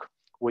 o'clock.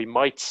 We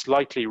might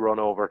slightly run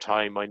over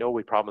time. I know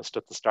we promised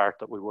at the start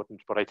that we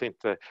wouldn't, but I think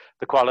the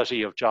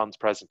quality of John's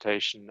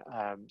presentation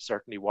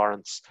certainly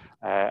warrants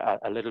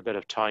a little bit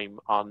of time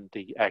on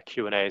the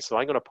Q&A. So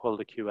I'm going to pull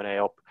the Q&A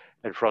up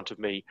in front of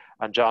me.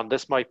 And John,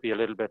 this might be a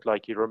little bit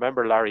like, you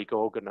remember Larry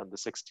Gogan and the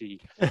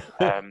 60,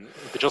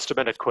 the Just a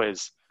Minute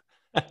quiz.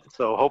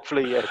 So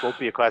hopefully it won't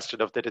be a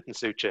question of they didn't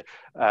suit you.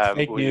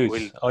 Fake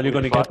news. All you're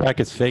going to get back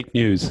is fake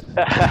news.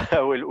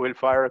 we'll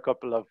fire a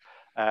couple of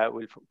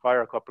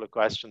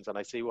questions, and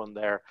I see one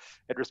there.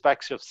 In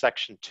respect of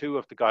section 2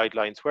 of the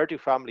guidelines, where do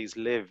families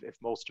live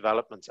if most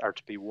developments are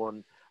to be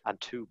 1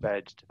 and 2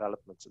 bed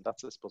developments? And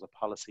that's, I suppose, a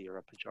policy or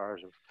a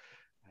pejorative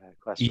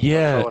question.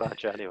 Yeah, throw it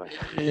at you anyway.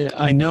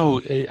 I know,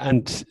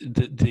 and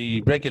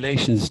the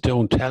regulations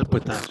don't help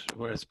with that.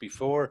 Whereas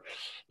before,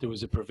 there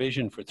was a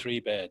provision for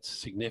 3 beds,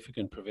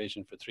 significant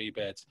provision for 3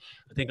 beds.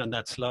 I think on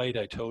that slide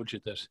I told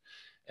you that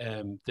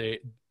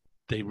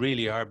they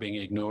really are being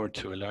ignored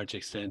to a large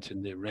extent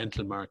in the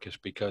rental market,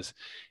 because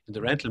in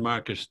the rental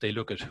market they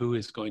look at who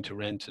is going to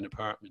rent an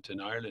apartment in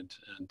Ireland,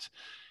 and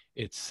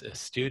it's a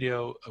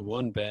studio, a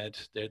 1 bed.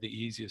 They're the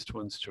easiest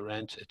ones to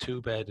rent. A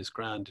 2 bed is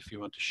grand if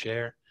you want to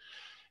share.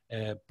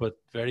 But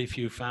very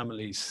few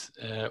families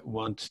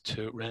want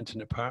to rent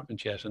an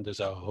apartment yet, and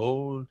there's a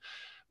whole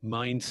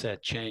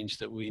mindset change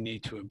that we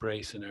need to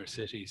embrace in our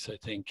cities, I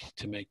think,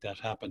 to make that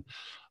happen.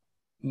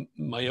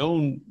 My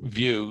own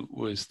view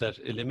was that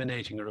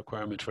eliminating a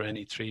requirement for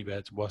any 3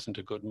 beds wasn't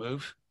a good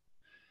move.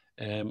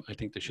 I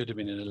think there should have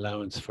been an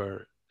allowance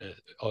for,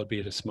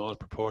 albeit a small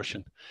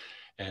proportion.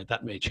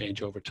 That may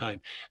change over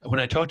time. When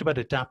I talked about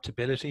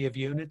adaptability of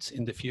units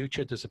in the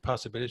future, there's a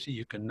possibility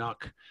you can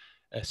knock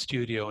a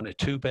studio and a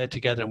 2 bed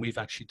together, and we've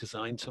actually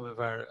designed some of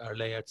our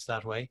layouts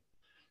that way,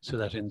 so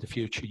that in the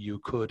future you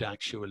could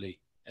actually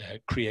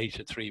create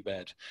a 3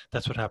 bed.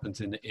 That's what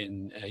happens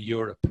in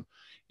Europe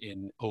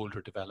in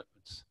older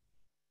developments.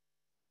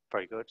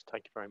 Very good,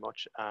 thank you very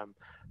much.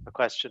 The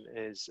question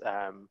is,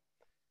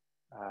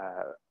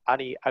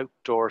 any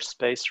outdoor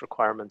space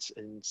requirements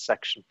in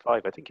section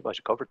 5? I think you might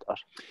have covered that.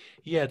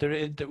 Yeah, there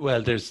is.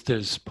 Well,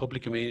 there's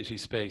public amenity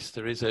space.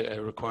 There is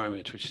a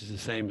requirement which is the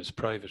same as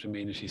private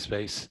amenity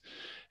space,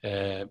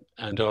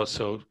 and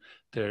also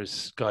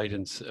there's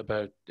guidance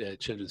about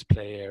children's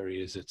play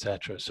areas,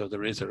 etc. So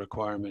there is a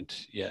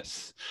requirement.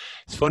 Yes,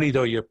 it's funny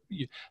though.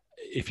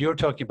 If you're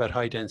talking about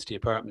high density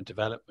apartment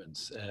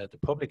developments, the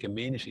public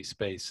amenity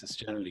space is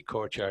generally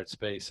courtyard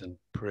space and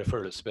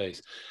peripheral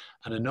space.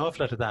 And an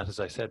awful lot of that, as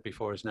I said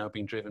before, is now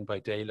being driven by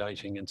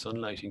daylighting and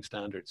sunlighting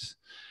standards.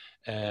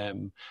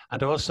 And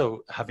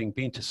also, having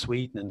been to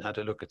Sweden and had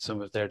a look at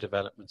some of their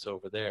developments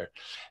over there,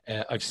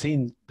 I've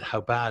seen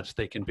how bad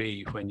they can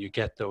be when you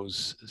get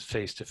those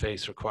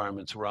face-to-face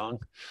requirements wrong,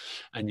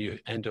 and you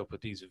end up with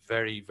these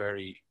very,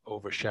 very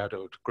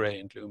overshadowed grey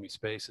and gloomy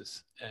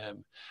spaces.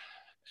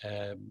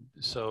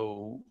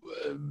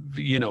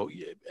 You know,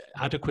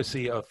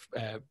 adequacy of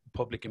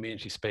public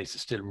amenity space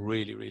is still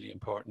really, really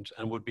important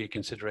and would be a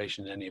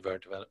consideration in any of our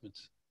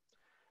developments.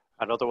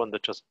 Another one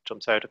that just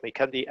jumps out at me: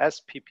 can the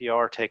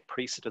SPPR take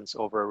precedence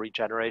over a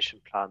regeneration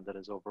plan that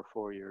is over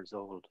 4 years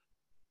old?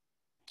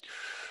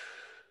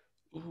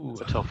 Ooh.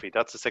 It's a toughie.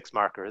 That's a 6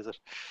 marker, is it?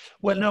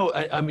 Well, no,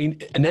 I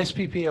mean, an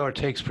SPPR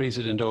takes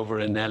precedent over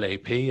an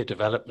LAP, a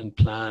development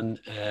plan,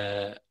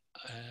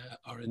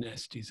 or an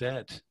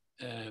SDZ.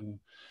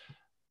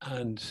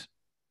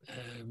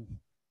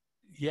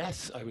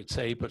 Yes, I would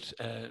say, but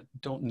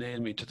don't nail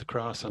me to the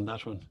cross on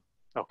that one.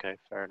 Okay,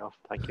 fair enough.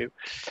 Thank you.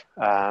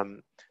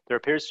 There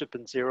appears to have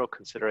been zero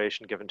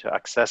consideration given to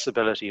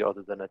accessibility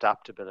other than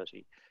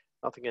adaptability.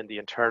 Nothing in the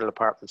internal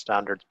apartment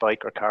standards,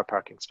 bike or car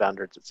parking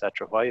standards,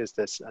 etc. Why is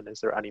this, and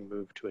is there any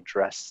move to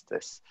address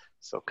this?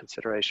 So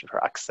consideration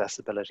for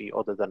accessibility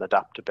other than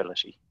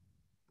adaptability.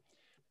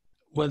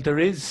 Well, there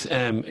is,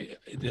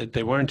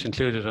 they weren't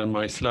included on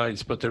my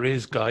slides, but there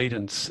is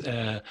guidance.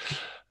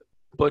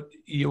 But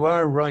you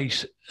are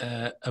right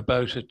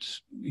about it,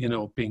 you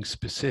know, being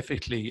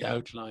specifically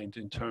outlined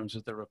in terms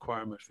of the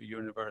requirement for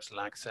universal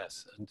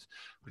access, and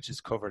which is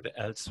covered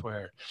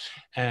elsewhere.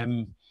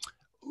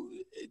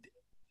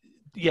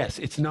 Yes,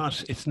 it's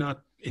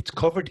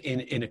covered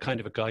in a kind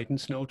of a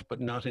guidance note,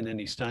 but not in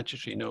any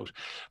statutory note.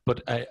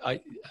 But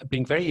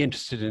being very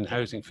interested in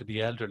housing for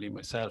the elderly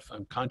myself,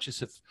 I'm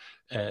conscious of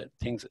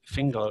things.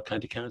 Fingal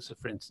County Council,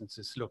 for instance,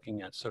 is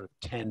looking at sort of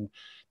 10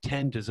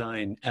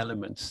 design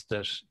elements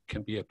that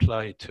can be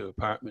applied to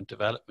apartment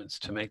developments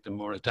to make them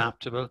more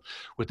adaptable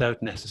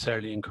without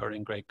necessarily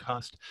incurring great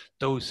cost.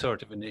 Those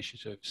sort of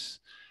initiatives,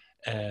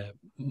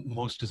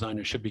 most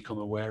designers should become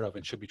aware of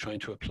and should be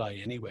trying to apply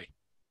anyway.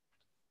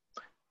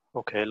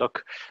 Okay,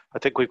 look, I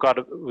think we've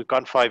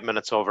gone 5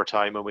 minutes over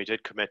time, and we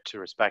did commit to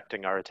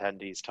respecting our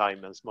attendees'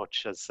 time as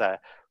much as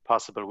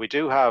possible. We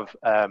do have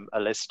a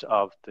list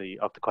of the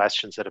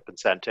questions that have been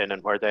sent in,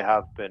 and where they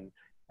have been,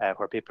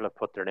 where people have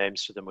put their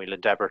names to them, we'll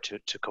endeavour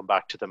to come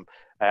back to them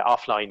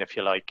offline, if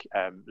you like,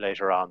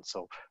 later on.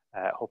 So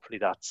hopefully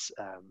that's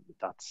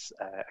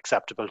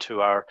acceptable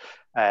to our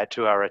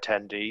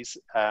attendees.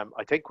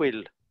 I think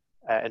we'll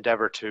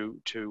endeavour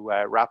to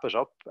wrap it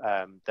up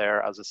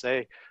there. As I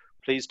say,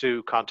 please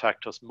do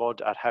contact us,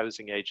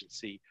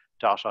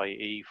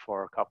 mud@housingagency.ie,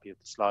 for a copy of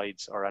the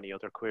slides or any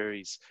other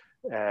queries.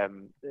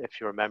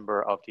 If you're a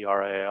member of the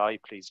RIAI,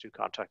 please do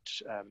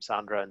contact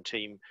Sandra and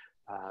team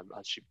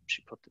as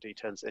she put the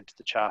details into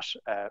the chat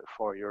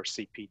for your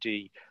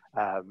CPD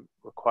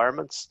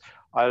requirements.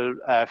 I'll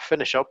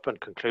finish up and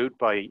conclude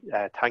by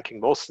thanking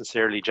most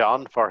sincerely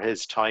John for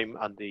his time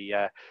and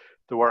the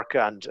work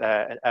and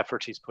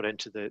effort he's put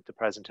into the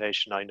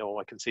presentation. I know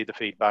I can see the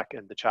feedback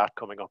in the chat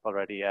coming up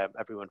already.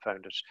 Everyone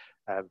found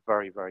it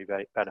very, very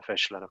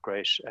beneficial and of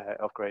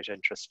great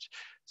interest.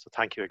 So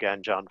thank you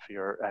again, John, for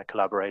your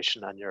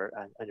collaboration and your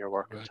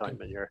work and time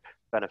and your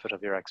benefit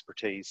of your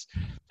expertise.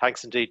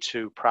 Thanks indeed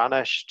to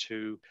Pranesh,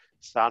 to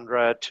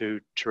Sandra, to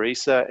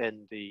Teresa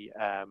in the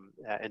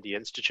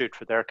Institute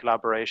for their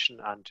collaboration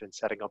and in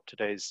setting up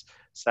today's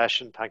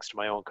session. Thanks to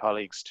my own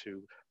colleagues,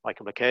 to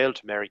Michael McHale,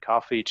 to Mary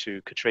Coffey,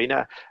 to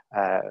Katrina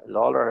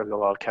Lawler,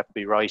 who all kept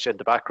me right in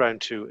the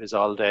background, to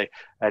Isolde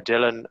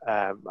Dillon,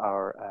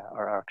 our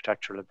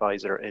architectural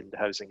advisor in the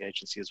Housing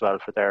Agency as well,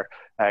 for their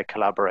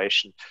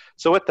collaboration.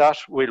 So with that,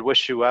 we'll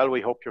wish you well.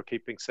 We hope you're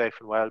keeping safe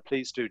and well.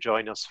 Please do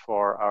join us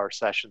for our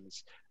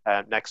sessions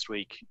next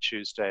week,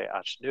 Tuesday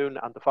at noon,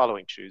 and the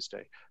following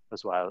Tuesday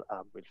as well.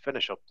 We'll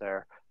finish up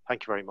there.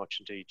 Thank you very much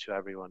indeed to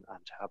everyone,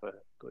 and have a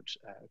good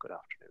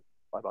afternoon.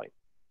 Bye-bye.